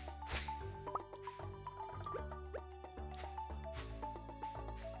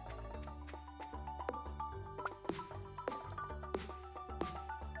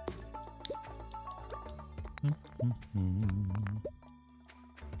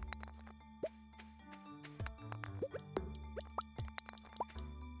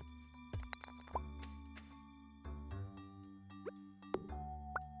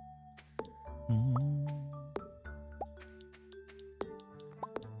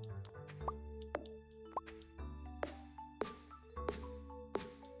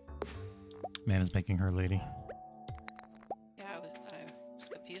 Man is making her lady. Yeah, I was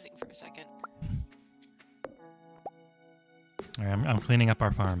confused cleaning up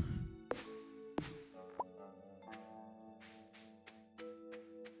our farm.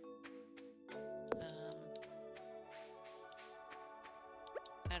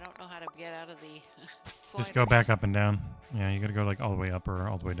 I don't know how to get out of the Just go back up and down. Yeah, you gotta go like all the way up or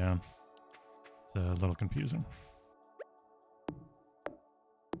all the way down. It's a little confusing.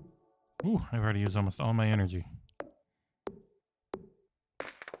 Ooh, I've already used almost all my energy.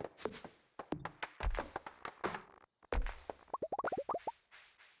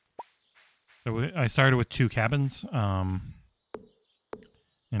 So I started with 2 cabins, and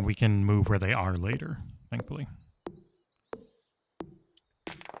we can move where they are later, thankfully.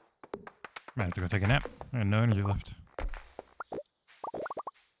 Might have to go take a nap. I have no energy left.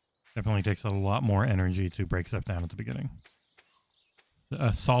 Definitely takes a lot more energy to break stuff down at the beginning.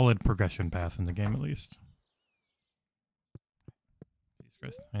 A solid progression path in the game, at least. Jesus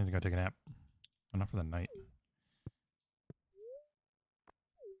Christ, I need to go take a nap. Well, not for the night.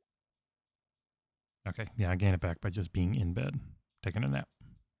 Okay, yeah, I gain it back by just being in bed, taking a nap.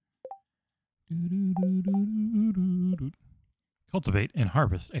 Cultivate and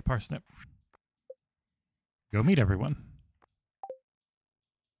harvest a parsnip. Go meet everyone.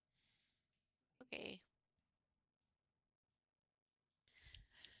 Okay.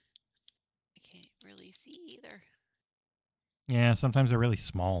 I can't really see either. Yeah, sometimes they're really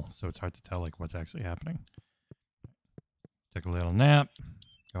small, so it's hard to tell like what's actually happening. Take a little nap.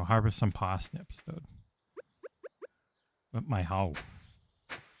 Go harvest some parsnips, dude. Up my hole.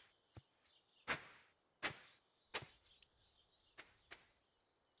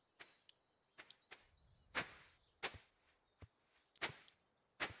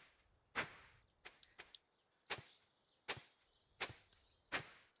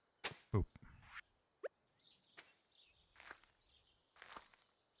 Boop.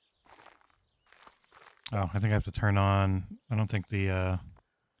 Oh, I think I have to turn on. I don't think the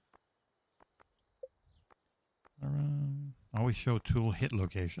always show tool hit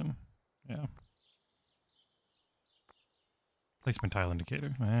location. Yeah. Placement tile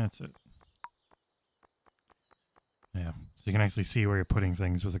indicator. That's it. Yeah. So you can actually see where you're putting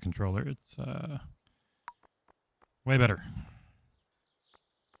things with a controller. It's way better.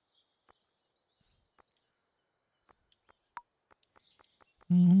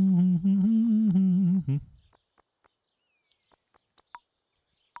 Oh.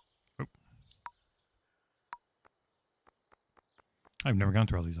 I've never gone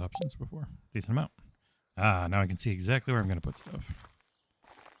through all these options before. Decent amount. Ah, now I can see exactly where I'm going to put stuff.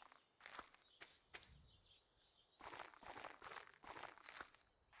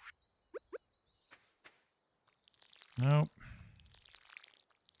 Nope.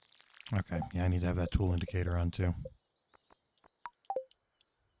 Okay, yeah, I need to have that tool indicator on too.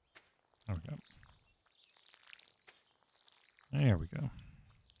 There we go. There we go.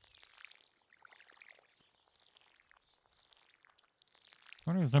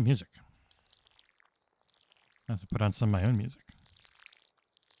 Why there's no music? I have to put on some of my own music.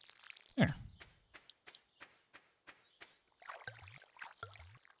 There.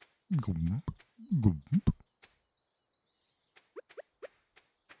 Goop, goop.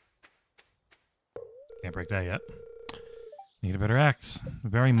 Can't break that yet. Need a better axe.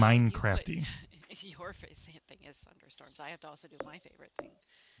 Very Minecrafty. Your favorite thing is thunderstorms. I have to also do my favorite thing.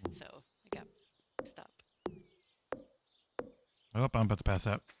 So I got stop. Oh, I'm about to pass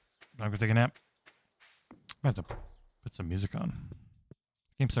out. I'm going to take a nap. I'm about to put some music on. The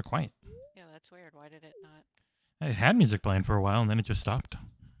game's so quiet. Yeah, that's weird. Why did it not? It had music playing for a while, and then it just stopped.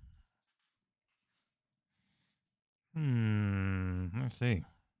 Let's see.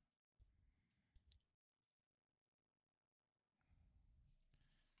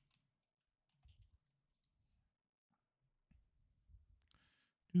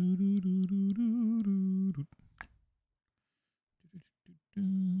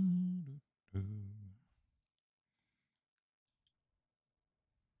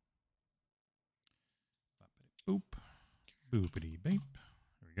 Boop. Boopity bape.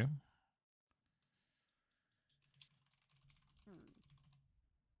 There we go.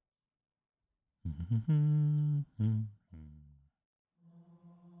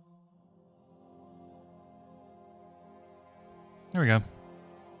 There we go.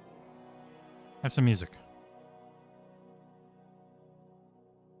 Have some music.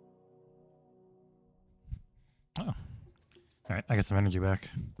 Oh. All right, I got some energy back.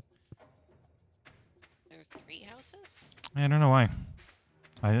 There's 3 houses? I don't know why.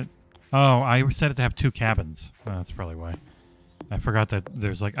 I set it to have 2 cabins. That's probably why. I forgot that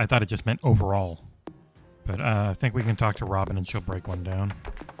there's like, I thought it just meant overall. But I think we can talk to Robin and she'll break one down.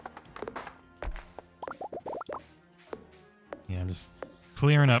 Yeah, I'm just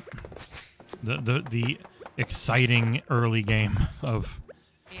clearing up the exciting early game of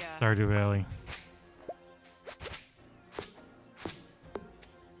Yeah. Stardew Valley.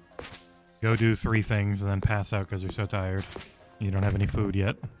 Go do 3 things and then pass out because you're so tired. You don't have any food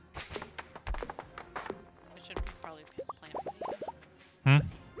yet. I should probably plant Hmm?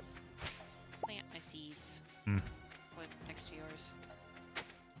 my seeds. Hmm. Right next to yours.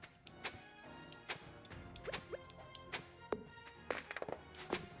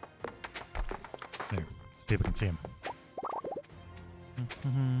 There, so people can see him.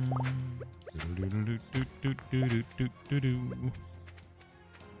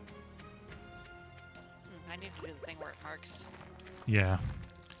 I need to do the thing where it marks. Yeah,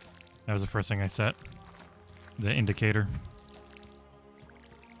 that was the first thing I set. The indicator.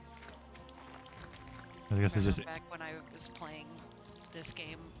 I guess it's just Back when I was playing this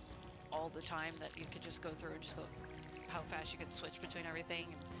game all the time, that you could just go through and just go how fast you could switch between everything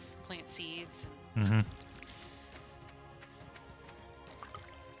and plant seeds and mm-hmm.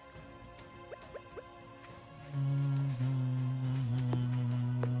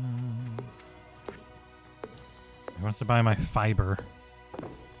 He wants to buy my fiber.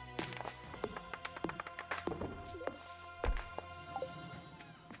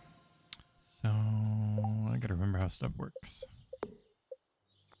 So I gotta remember how stuff works.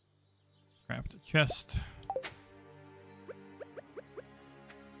 Craft a chest.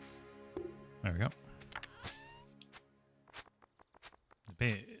 There we go. The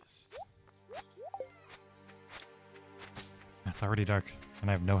base. It's already dark, and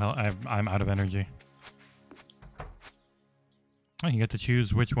I have no health. I'm out of energy. Oh, you get to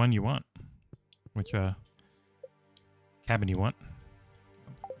choose which one you want, which cabin you want. Oh,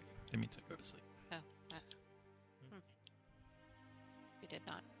 wait, didn't mean to go to sleep. oh, we did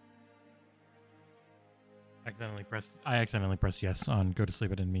not. I accidentally pressed yes on go to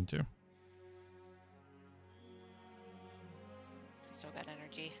sleep. I didn't mean to. I still got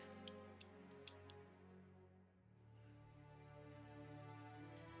energy.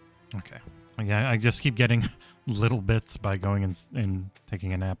 Okay. Yeah, I just keep getting little bits by going and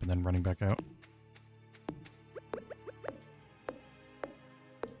taking a nap and then running back out.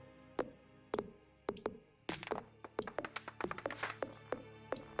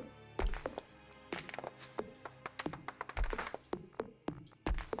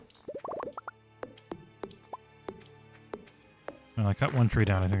 Well, I cut one tree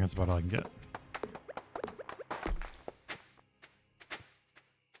down. I think that's about all I can get.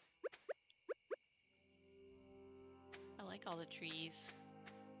 I like all the trees.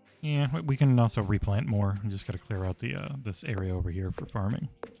 Yeah, we can also replant more. We just got to clear out the this area over here for farming.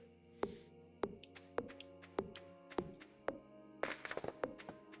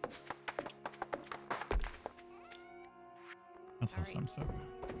 That's all some stuff.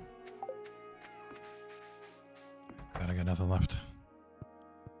 God, I got nothing left.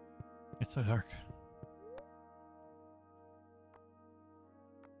 It's so dark.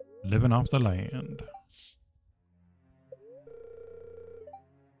 Living off the land.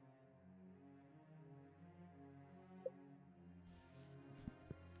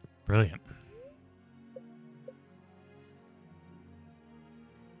 Brilliant.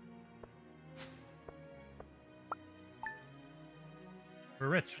 We're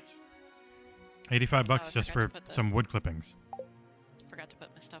rich. 85 bucks I just forgot for to put some wood clippings. Forgot to put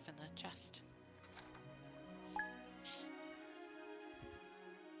my stuff in the chest.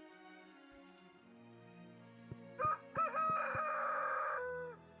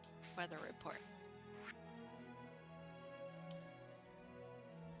 Weather report.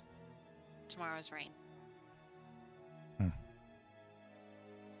 Tomorrow's rain. Do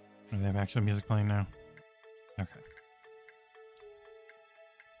they have actual music playing now? Okay.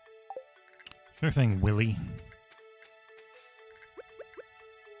 Sure thing, Willie.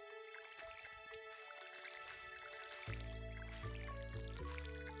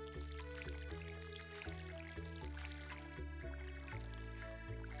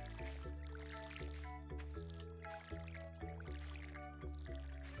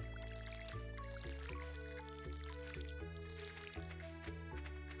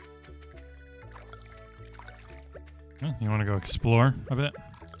 You want to go explore a bit?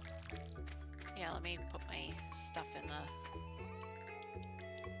 Yeah, let me put my stuff in the...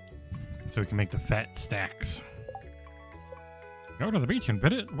 So we can make the fat stacks. Go to the beach and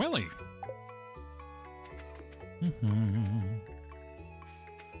visit Willie.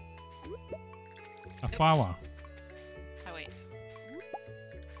 A flower. Oh, wait.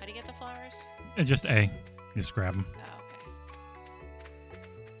 How do you get the flowers? Just A. Just grab them. Oh, okay.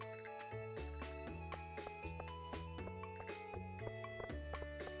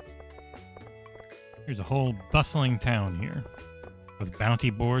 There's a whole bustling town here with bounty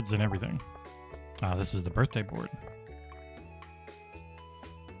boards and everything. Ah, this is the birthday board.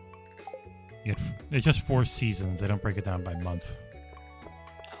 It's just 4 seasons. They don't break it down by month.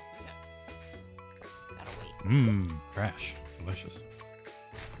 Oh, okay. Gotta wait. Mmm, trash. Delicious.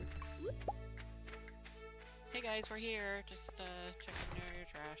 Hey guys, we're here. Just checking your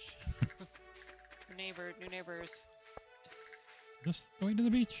trash. New neighbors. Just the way to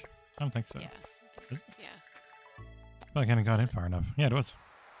the beach? I don't think so. Yeah. Is it? Yeah. Well, I kind of got in far enough. Yeah, it was.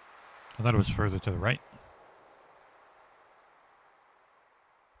 I thought it was further to the right.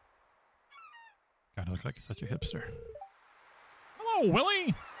 God, I look like such a hipster. Hello,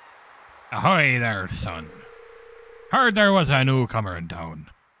 Willie! Ahoy there, son. Heard there was a newcomer in town.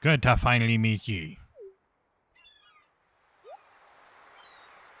 Good to finally meet ye.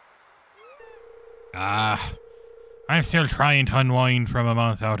 Ah, I'm still trying to unwind from a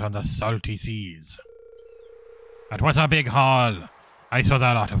month out on the salty seas. It was a big haul. I sold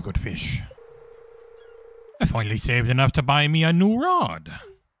a lot of good fish. I finally saved enough to buy me a new rod.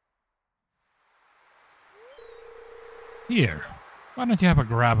 Here, why don't you have a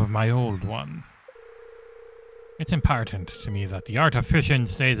grab of my old one? It's important to me that the art of fishing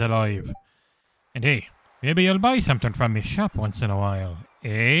stays alive. And hey, maybe you'll buy something from me shop once in a while,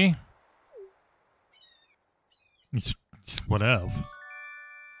 eh? What else?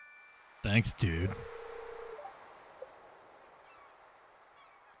 Thanks, dude.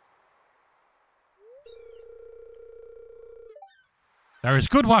 There is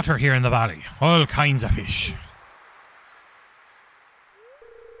good water here in the valley. All kinds of fish.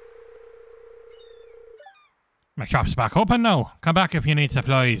 My shop's back open now. Come back if you need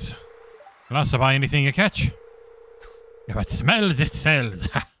supplies. You'll also buy anything you catch. If it smells, it sells.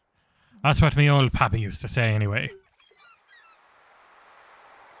 That's what me old pappy used to say anyway.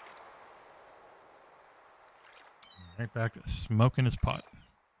 Right back to smoking his pot.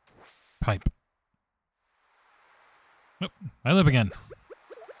 Pipe. Nope. I live again.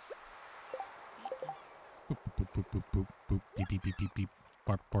 Boop, boop, boop, boop, boop, boop, beep, beep, beep, beep, beep.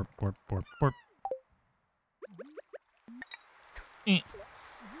 Borp, borp, borp, borp, borp. I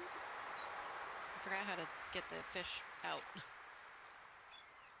forgot how to get the fish out.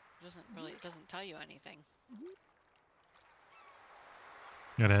 It doesn't tell you anything.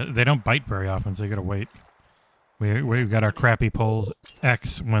 They don't bite very often, so you gotta wait. We got our crappy poles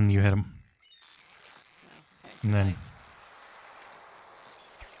X when you hit them. Oh, okay. And then...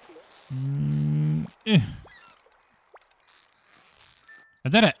 I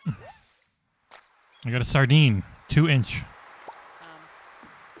did it! I got a sardine. 2-inch.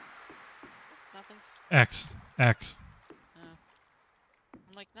 Nothing's... X. I'm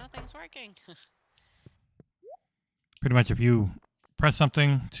like, nothing's working. Pretty much if you press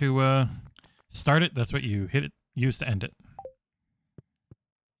something to start it, that's what you use to end it.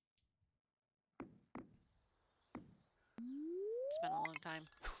 It's been a long time.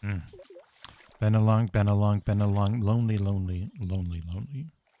 Been a long, lonely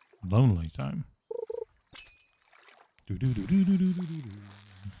time.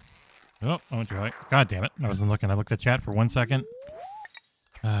 Oh, won't you like? God damn it. I wasn't looking. I looked at chat for 1 second.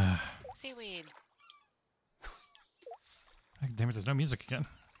 Seaweed. God damn it, there's no music again.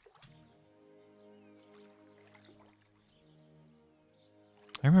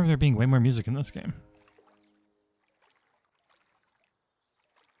 I remember there being way more music in this game.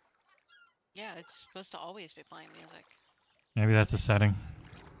 Yeah, it's supposed to always be playing music. Maybe that's a setting.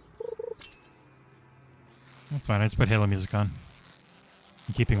 That's fine, I just put Halo music on.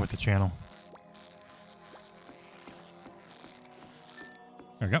 In keeping with the channel.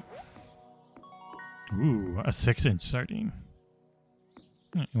 There we go. Ooh, a 6-inch sardine.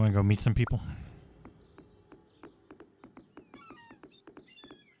 You want to go meet some people?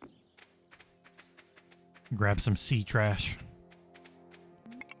 Grab some sea trash.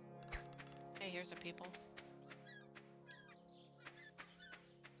 Hey, here's a people.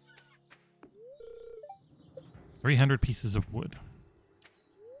 300 pieces of wood.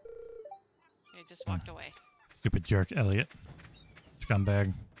 They just walked away. Stupid jerk, Elliot.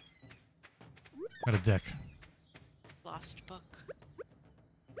 Scumbag. Got a deck. Lost book.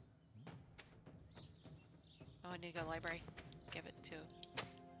 Oh, I need to go to the library. Give it to...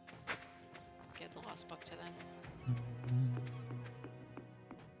 Give the lost book to them.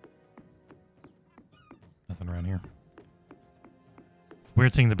 Nothing around here.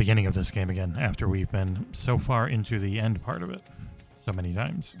 Weird seeing the beginning of this game again after we've been so far into the end part of it so many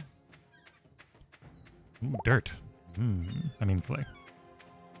times. Ooh, dirt. I mean clay.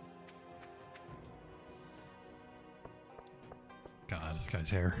 God, this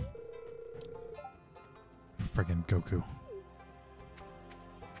guy's hair. Friggin' Goku.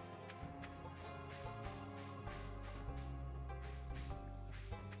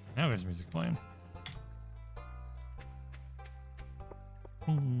 Now there's music playing.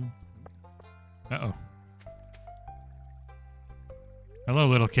 Uh-oh. Hello,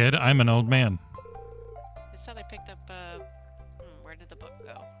 little kid. I'm an old man. I said I picked up, where did the book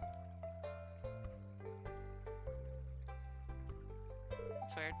go?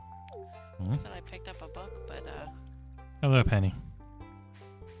 That's weird. I said I picked up a book, but, Hello, Penny.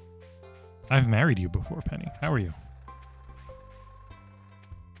 I've married you before, Penny. How are you?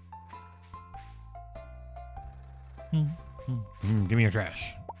 Give me your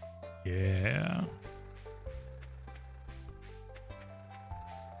trash. Yeah.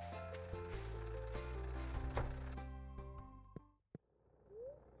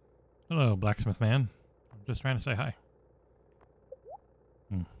 Hello, blacksmith man. I'm just trying to say hi.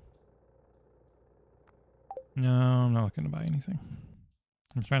 No, I'm not looking to buy anything.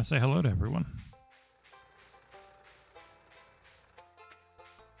 I'm trying to say hello to everyone.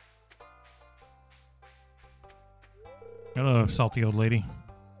 Hello, salty old lady.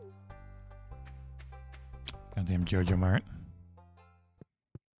 Goddamn Jojo Mart.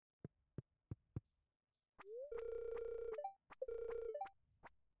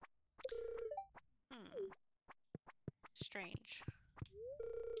 Strange.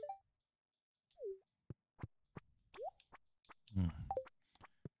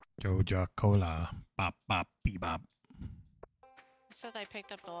 Joja Cola. Bop, bop, bebop. I said I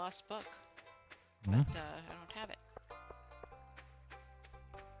picked up the lost book, Hmm? but, I don't have it.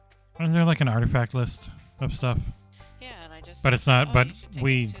 Isn't there like an artifact list of stuff? Yeah, and I just... But it's not, oh, but you should take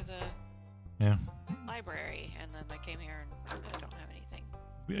we... it to the Yeah. library, and then I came here and I don't have anything.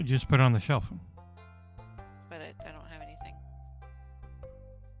 We just put it on the shelf. But I don't have anything.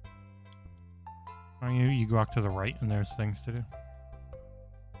 Well, you go out to the right and there's things to do.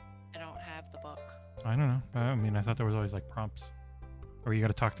 I don't have the book. I don't know. I mean, I thought there was always like prompts. Or you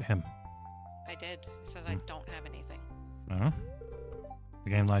gotta talk to him. I did. It says I don't have anything. Oh? The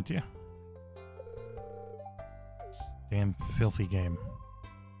game lied to you. Damn filthy game.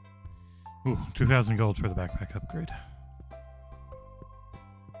 Ooh, 2,000 gold for the backpack upgrade.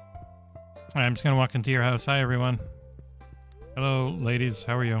 Alright, I'm just gonna walk into your house. Hi, everyone. Hello, ladies.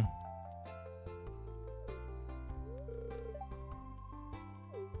 How are you?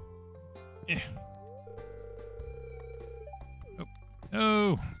 Yeah. Oh.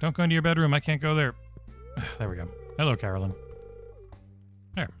 No! Don't go into your bedroom. I can't go there. There we go. Hello, Carolyn.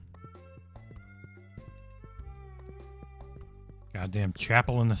 There. Goddamn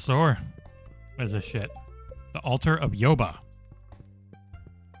chapel in the store. What is this shit? The Altar of Yoba.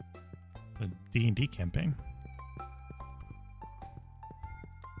 The D&D campaign.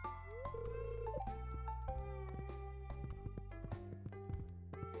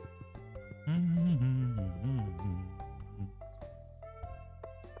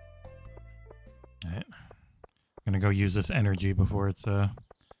 Alright. Gonna go use this energy before it's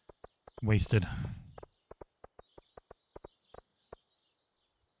wasted.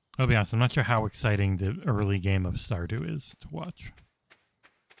 I'll be honest, I'm not sure how exciting the early game of Stardew is to watch.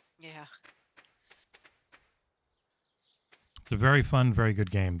 Yeah. It's a very fun, very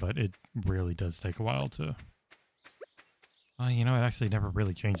good game, but it really does take a while to... you know, it actually never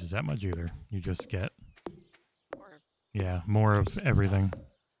really changes that much either. You just get... Or Yeah, more of everything.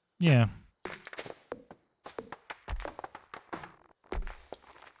 Yeah.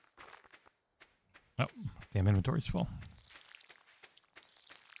 Oh, damn inventory's full.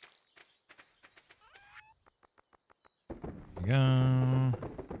 There you go.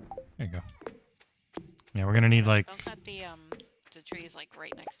 There you go. Yeah, we're gonna need like... don't cut the trees like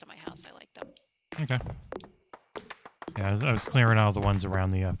right next to my house. I like them. Okay. Yeah, I was clearing all the ones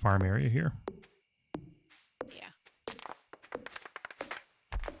around the farm area here. Yeah.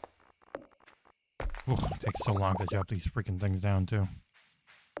 Ooh, it takes so long to chop these freaking things down, too.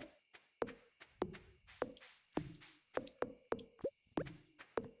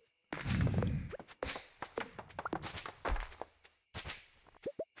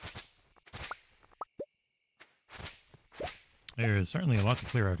 There's certainly a lot to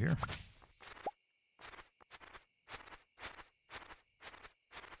clear out here.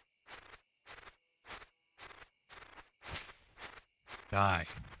 Die.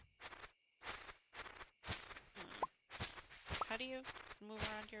 How do you move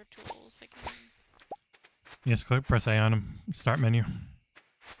around your tools again? Yes, click, press A on them. Start menu.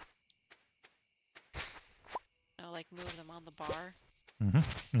 No, like move them on the bar.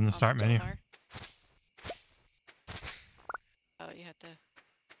 Mm-hmm. In the on start the menu. toolbar? Oh, you have to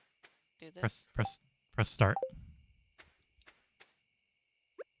do this. Press Press start.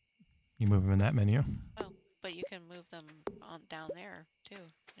 You move them in that menu. Oh, but you can move them on down there too.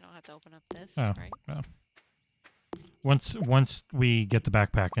 You don't have to open up this, Oh, right? well. Once we get the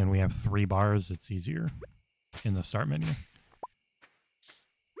backpack and we have 3 bars, it's easier in the start menu.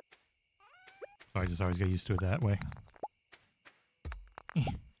 So I just always get used to it that way.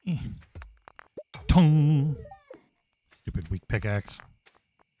 Tong! Stupid weak pickaxe.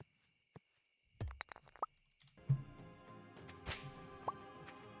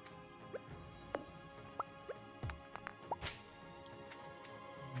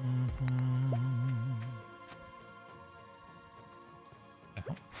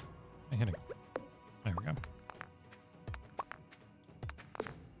 Ow. I'm hitting. There we go.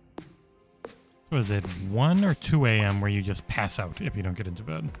 So is it 1 or 2 a.m. where you just pass out if you don't get into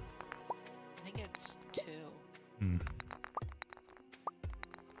bed? I think it's 2. Hmm.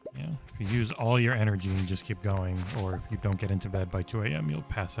 Yeah, if you use all your energy and just keep going, or if you don't get into bed by 2 a.m., you'll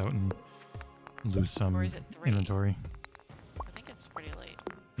pass out and lose some Or is it 3? inventory. I think it's pretty late.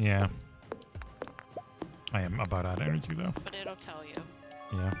 Yeah. I am about out of energy, though. But it'll tell you.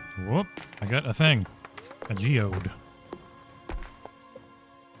 Yeah. Whoop. I got a thing. A geode.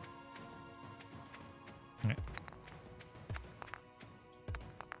 Okay.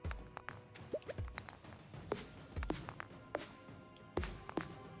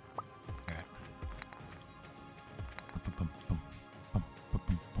 Alright. I finally found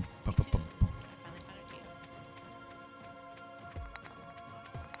a geode.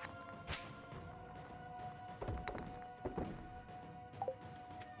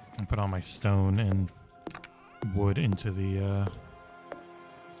 And put all my stone and wood into the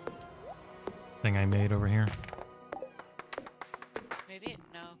thing I made over here. Maybe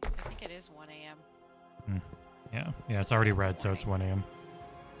no. I think it is 1 a.m. Yeah, it's already red, so it's 1 a.m.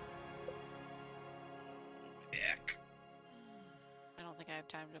 I don't think I have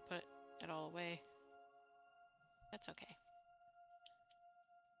time to put it all away. That's okay.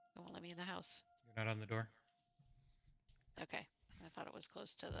 It won't let me in the house. You're not on the door? Okay. I thought it was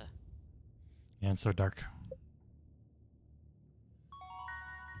close to the... Yeah, it's so dark.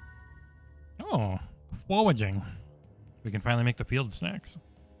 Oh, foraging. We can finally make the field snacks.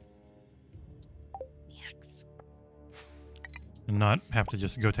 Yaks. And not have to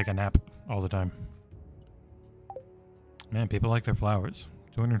just go take a nap all the time. Man, people like their flowers.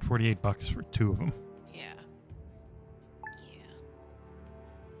 $248 for 2 of them. Yeah. Yeah.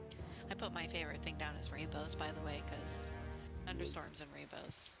 I put my favorite thing down as rainbows, by the way, because thunderstorms and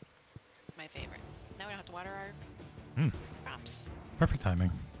rainbows. My favorite. Now we don't have to water our crops. Perfect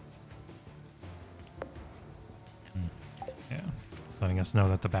timing. Yeah. It's letting us know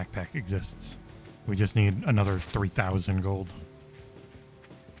that the backpack exists. We just need another 3,000 gold.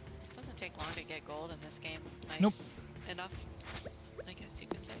 It doesn't take long to get gold in this game. Nice Nope. enough, I guess you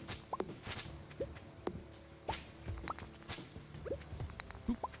could say.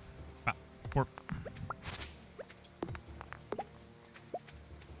 Warp.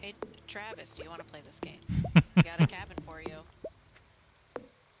 Hey, Travis, do you want to play this game? We got a cabin for you.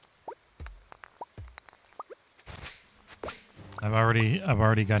 I've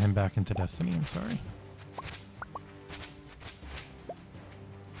already got him back into Destiny, I'm sorry.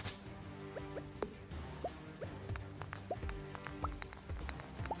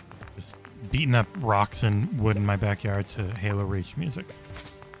 Just beating up rocks and wood in my backyard to Halo Reach music.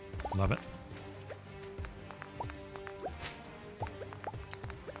 Love it. I'm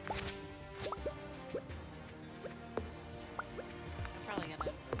probably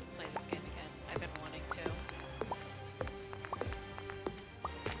gonna play this game again. I've been wanting to.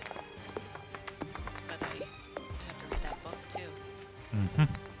 But I have to read that book too. Mm-hmm.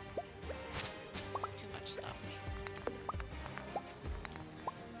 There's too much stuff.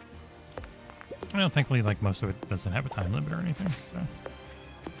 Well, thankfully, like, most of it doesn't have a time limit or anything, so.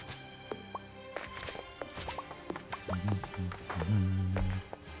 Let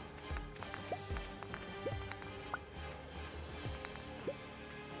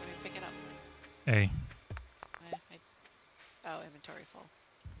me pick it up. A. Oh, inventory full.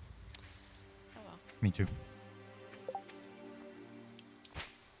 Oh well. Me too.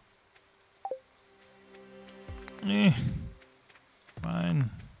 Fine.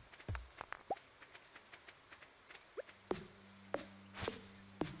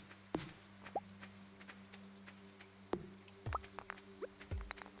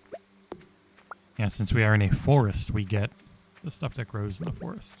 Yeah, since we are in a forest, we get the stuff that grows in the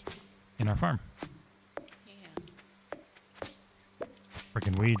forest in our farm. Yeah.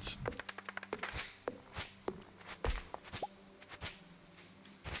 Freaking weeds.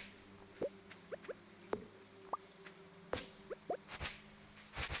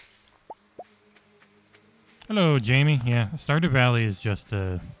 Hello, Jamie. Yeah, Stardew Valley is just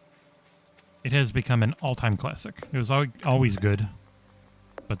it has become an all-time classic. It was always good,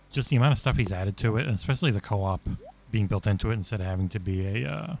 but just the amount of stuff he's added to it, and especially the co-op being built into it instead of having to be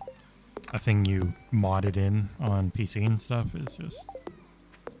a thing you modded in on PC and stuff is just...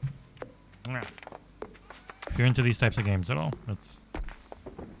 If you're into these types of games at all, that's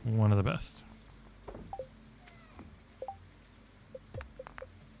one of the best.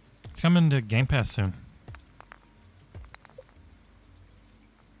 It's coming to Game Pass soon.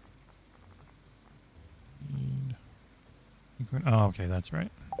 Oh, okay, that's right.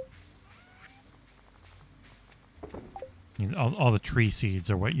 All the tree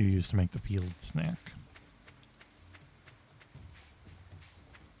seeds are what you use to make the field snack.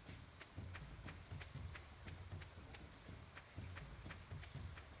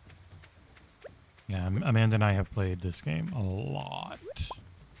 Yeah, Amanda and I have played this game a lot.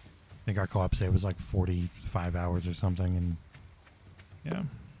 I think our co-op save was like 45 hours or something, and yeah.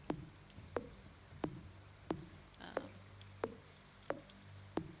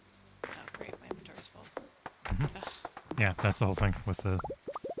 Oh, great, my inventory's full. Yeah, that's the whole thing with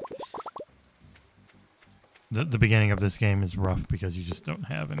the beginning of this game is rough because you just don't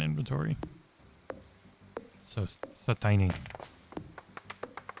have an inventory. So tiny.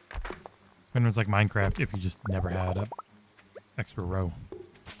 When it was like Minecraft, if you just never had a extra row.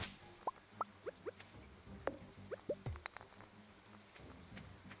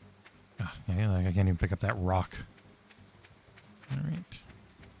 Yeah, like I can't even pick up that rock. All right.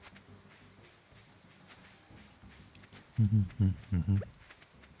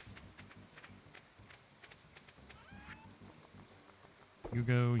 You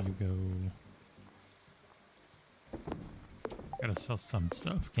go. Gotta sell some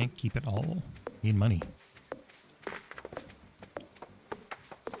stuff. Can't keep it all. Need money.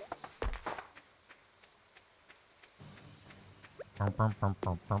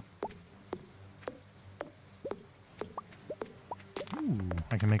 Ooh,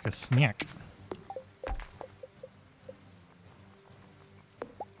 I can make a snack.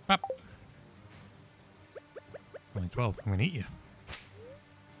 Pop. Only 12. I'm gonna eat you.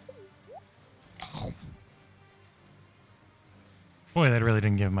 Boy, that really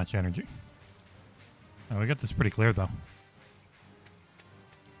didn't give much energy. Oh, we got this pretty clear, though.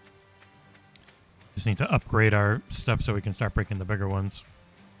 Just need to upgrade our stuff so we can start breaking the bigger ones.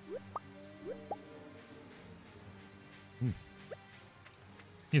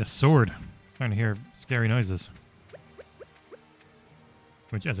 Need a sword. Trying to hear scary noises.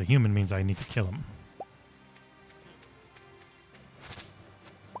 Which, as a human, means I need to kill him.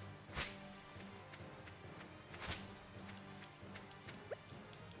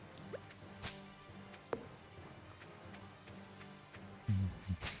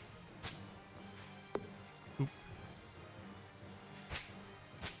 Oop.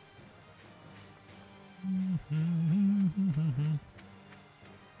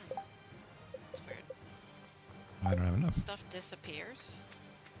 It's weird. I don't have enough. Stuff disappears?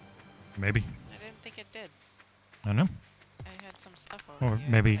 Maybe. I didn't think it did. I don't know. I had some stuff over Or here.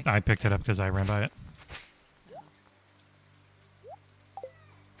 maybe that I picked it up because I ran by it. No.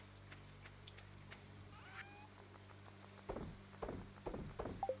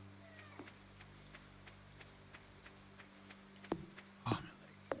 Oh, my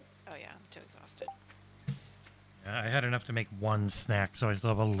legs. Oh yeah, I'm too exhausted. I had enough to make one snack, so I still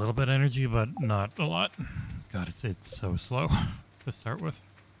have a little bit of energy, but not a lot. God, it's so slow to start with.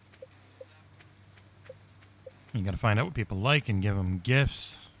 You gotta find out what people like and give them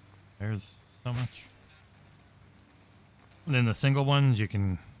gifts. There's so much. And then the single ones you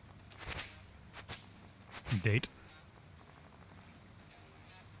can date.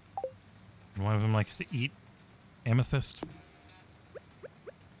 And one of them likes to eat amethyst.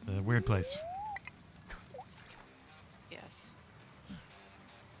 It's a weird place. Yes.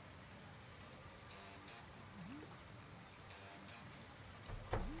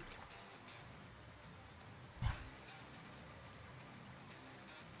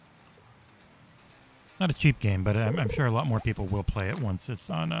 Not a cheap game, but I'm sure a lot more people will play it once it's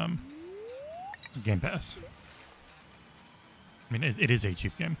on Game Pass. I mean, it is a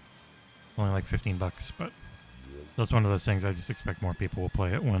cheap game. Only like $15, but that's one of those things I just expect more people will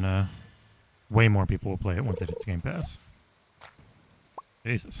play it when, way more people will play it once it hits Game Pass.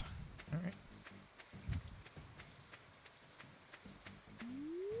 Jesus. Alright.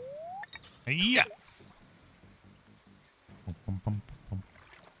 Yeah!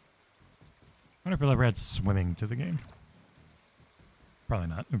 I wonder if we'll ever add swimming to the game. Probably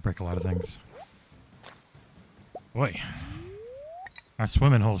not. It would break a lot of things. Boy. Our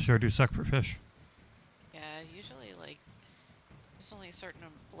swimming holes sure do suck for fish. Yeah,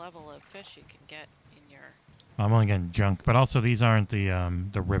 level of fish you can get in your... I'm only getting junk, but also these aren't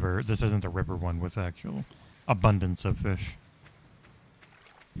the river. This isn't the river one with actual abundance of fish.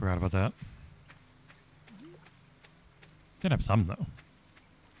 Forgot about that. Could have some though.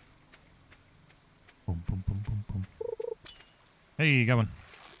 Boom, boom, boom, boom, boom. Hey, you got one.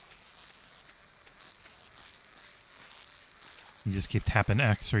 You just keep tapping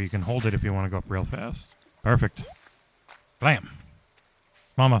X, or you can hold it if you want to go up real fast. Perfect. Blam.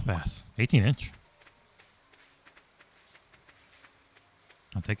 Smallmouth bass. 18-inch.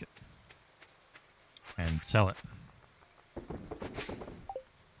 I'll take it. And sell it.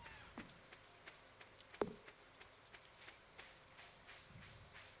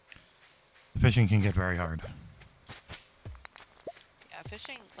 The fishing can get very hard. Yeah,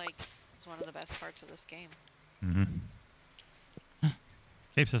 fishing, like, is one of the best parts of this game. Mm-hmm.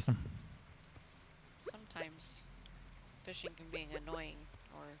 Cave system. Sometimes fishing can be annoying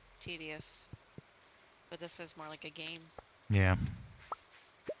or tedious, but this is more like a game. Yeah.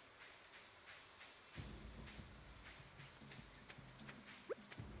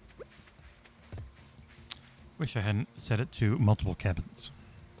 Wish I hadn't set it to multiple cabins.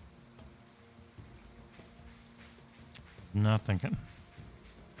 Not thinking.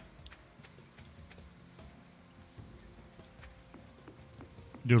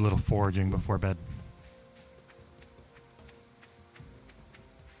 Do a little foraging before bed.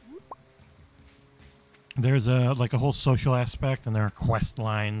 There's like a whole social aspect, and there are quest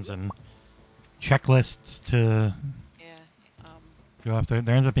lines and checklists to go after.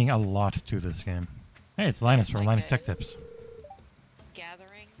 There ends up being a lot to this game. Hey, it's Linus from like Linus Tech Tips.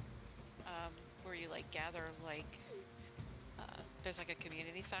 Gathering, where you like gather like there's like a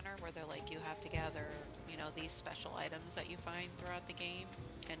community center where they're like you have to gather, you know, these special items that you find throughout the game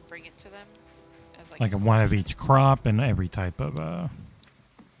and bring it to them as like a one of each crop and every type of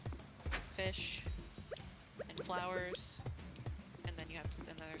fish and flowers, and then you have to, and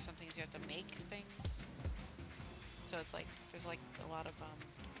then there's some things you have to make things. So it's like there's like a lot of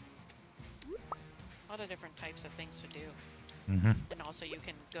different types of things to do. Mm-hmm. And also you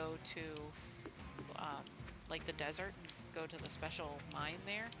can go to like the desert and go to the special mine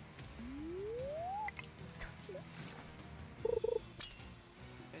there.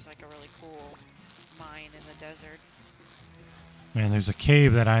 There's like a really cool mine in the desert. And there's a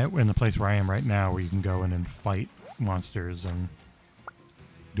cave that in the place where I am right now where you can go in and fight monsters and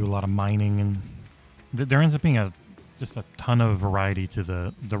do a lot of mining, and there ends up being just a ton of variety to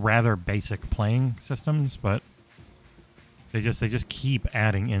the rather basic playing systems, but they just keep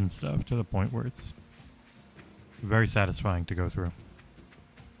adding in stuff to the point where it's very satisfying to go through.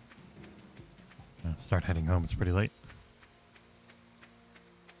 Start heading home. It's pretty late.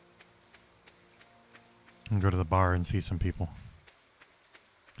 And go to the bar and see some people,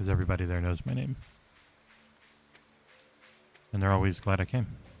 because everybody there knows my name. And they're always glad I came.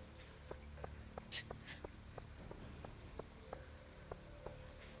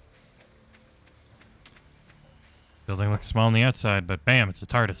 Building looks small on the outside, but bam, it's a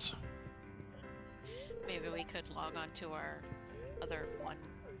TARDIS. Maybe we could log on to our other one,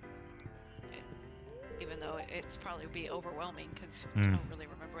 even though it's probably be overwhelming because we don't really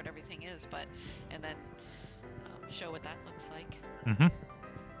remember what everything is, but and then show what that looks like. Mm-hmm.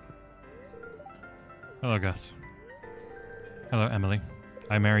 Hello, Gus. Hello, Emily.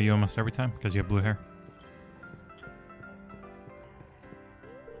 I marry you almost every time because you have blue hair.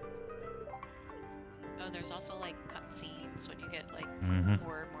 Oh, there's also like cutscenes when you get like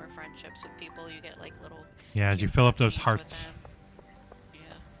more and more friendships with people. You get like little. Yeah, as you fill up those hearts. Yeah.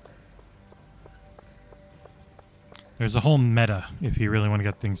 There's a whole meta if you really want to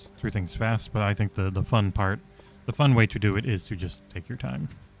get through things fast, but I think the fun part, the fun way to do it is to just take your time.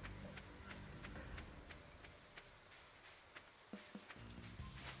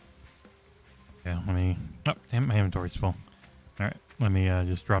 Yeah, let me... Oh, damn, my inventory's full. Alright, let me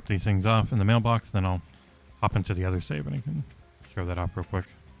just drop these things off in the mailbox, then I'll hop into the other save and I can show that off real quick.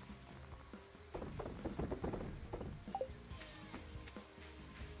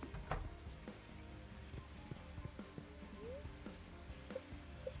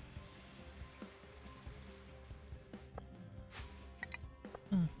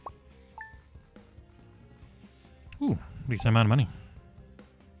 Ooh, decent amount of money.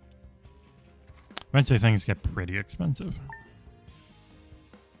 Eventually things get pretty expensive.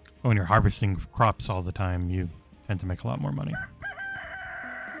 When you're harvesting crops all the time, you tend to make a lot more money.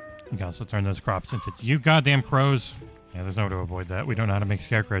 You can also turn those crops into... You goddamn crows! Yeah, there's no way to avoid that. We don't know how to make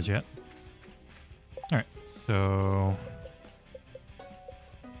scarecrows yet. Alright, so...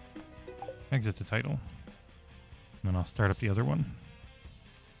 Exit the title. And then I'll start up the other one.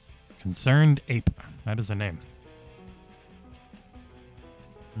 Concerned Ape. That is a name.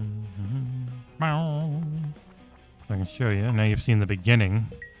 So I can show you. Now you've seen the beginning.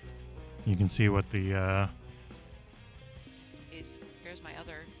 You can see what the... Here's my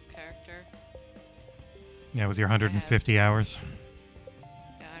other character. Yeah, with your 150 hours.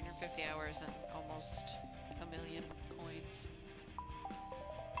 Yeah, 150 hours and almost 1,000,000 coins.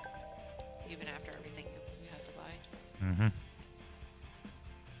 Even after everything you have to buy. Mm-hmm.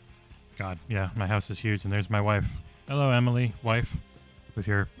 God, yeah, my house is huge, and there's my wife. Hello, Emily, wife, with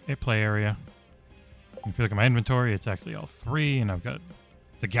your play area. If you look at my inventory, it's actually all 3, and I've got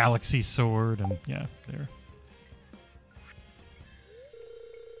the Galaxy Sword, and yeah, there.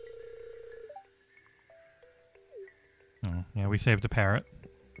 Oh, yeah, we saved a parrot.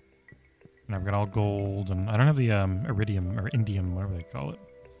 And I've got all gold, and I don't have the iridium, or indium, whatever they call it,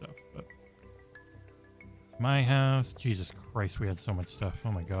 stuff, but... It's my house. Jesus Christ, we had so much stuff.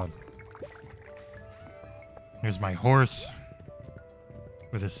 Oh my god. Here's my horse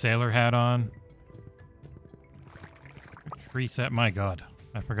with his sailor hat on. Tree set. My god.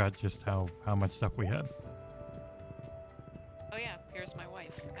 I forgot just how much stuff we had. Oh yeah, here's my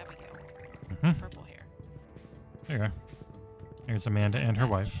wife, Abigail. Mm-hmm. Purple hair. There you go. Here's Amanda and her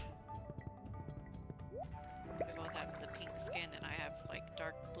wife. We both have the pink skin, and I have like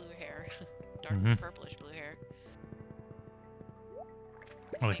dark blue hair, dark purplish blue hair.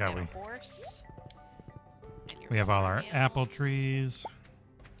 Oh, look how And we... a horse. And your We have all our farm apple animals. trees. Jesus.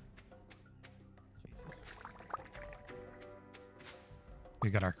 We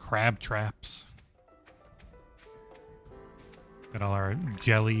got our crab traps. Got all our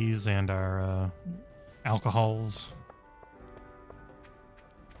jellies and our alcohols.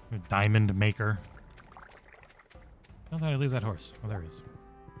 A diamond maker. How did I leave that horse? Oh, there he is.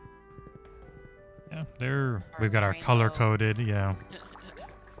 Yeah, there. We've got our rainbow. color-coded, yeah,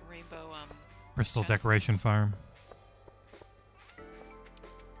 Rainbow crystal chests. decoration farm.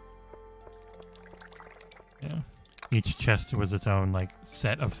 Yeah. Each chest was its own, like,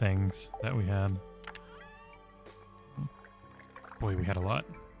 set of things that we had. Boy, we had a lot.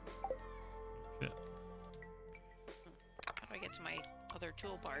 Shit. How do I get to my other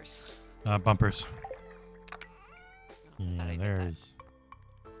toolbars? Bumpers. Oh, thought I Yeah, did that. there's...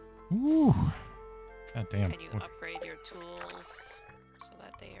 Ooh. God damn. Can you upgrade your tools so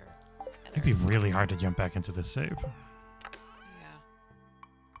that they are better? It'd be really hard to jump back into this save. Yeah.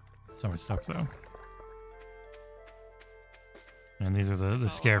 So much stuff, though. And these are the So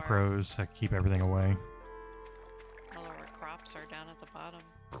scarecrows that keep everything away. All of our crops are down at the bottom.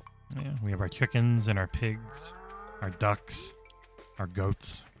 Yeah, we have our chickens and our pigs, our ducks, our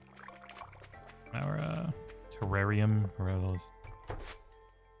goats, our terrarium. Where are those?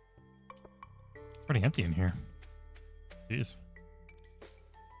 It's pretty empty in here. Jeez.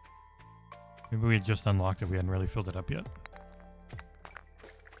 Maybe we had just unlocked it. We hadn't really filled it up yet.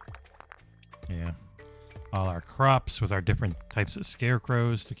 Yeah. All our crops with our different types of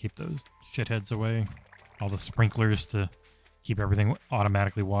scarecrows to keep those shitheads away. All the sprinklers to keep everything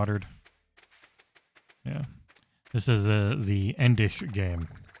automatically watered. Yeah. This is the end-ish game.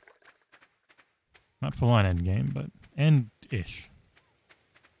 Not full-on end game, but end-ish.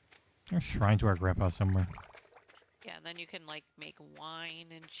 There's a shrine to our grandpa somewhere. Yeah, and then you can like make wine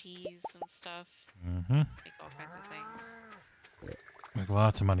and cheese and stuff. Mm-hmm. Make all kinds of things. Make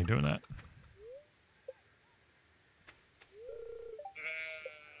lots of money doing that.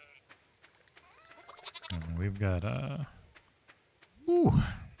 And we've got ooh,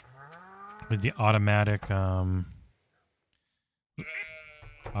 with the automatic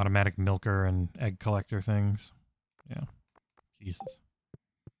automatic milker and egg collector things. Yeah. Jesus.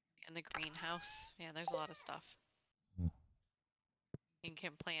 And the greenhouse. Yeah, there's a lot of stuff. Hmm. You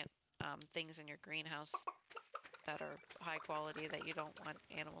can plant things in your greenhouse that are high quality that you don't want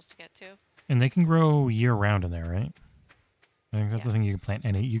animals to get to. And they can grow year round in there, right? I think that's the Yeah. thing.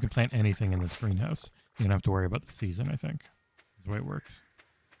 You can plant anything in this greenhouse. You don't have to worry about the season, I think. That's the way it works.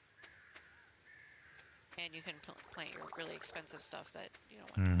 And you can plant your really expensive stuff that you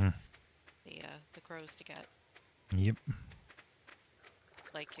don't want the crows to get. Yep.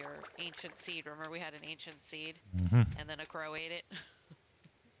 Like your ancient seed. Remember we had an ancient seed Mm-hmm. and then a crow ate it?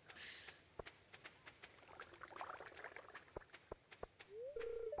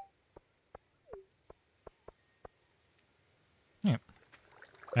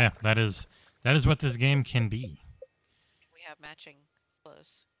 Yeah, that is what this game can be. We have matching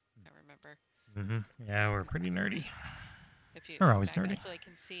clothes, I remember. Mm-hmm. Yeah, we're pretty nerdy. If you We're go always back nerdy. up so I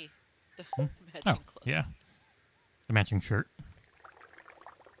can see the Hmm? matching Oh, clothes. yeah. The matching shirt.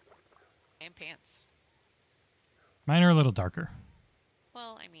 And pants. Mine are a little darker. Well,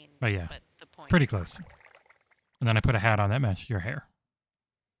 Well, I mean, But yeah, but the point. pretty close. And then I put a hat on that matches your hair.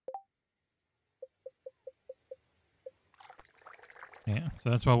 Yeah, so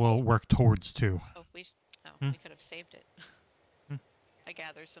that's what we'll work towards too. Oh, we Hmm? we could have saved it. Hmm. I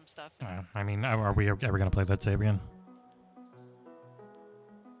gathered some stuff. And I mean, are we ever going to play that save again?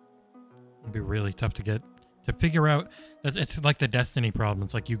 It'd be really tough to figure out. It's like the Destiny problem.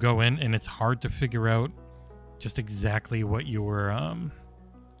 It's like you go in and it's hard to figure out just exactly what you were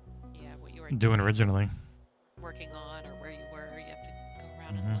what you were doing originally. working on or where you were. You have to go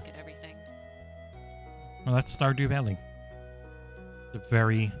around and look at everything. Well, that's Stardew Valley. It's a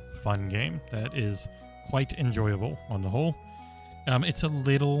very fun game that is quite enjoyable on the whole. It's a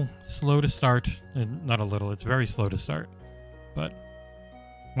little slow to start. Not a little, it's very slow to start. But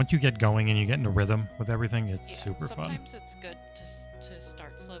once you get going and you get in a rhythm with everything, it's super fun. Sometimes it's good to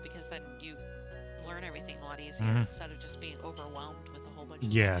start slow because then you learn everything a lot easier instead of just being overwhelmed with a whole bunch of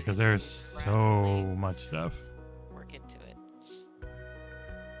Yeah, stuff. because there's You so much stuff. work into it.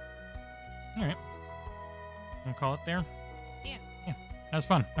 All right. We'll call it there. Yeah. Yeah. That was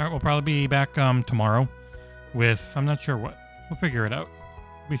fun. All right, we'll probably be back tomorrow with, I'm not sure what. We'll figure it out.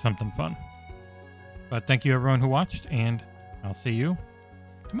 It'll be something fun. But thank you everyone who watched, and I'll see you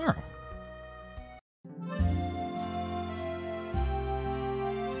tomorrow.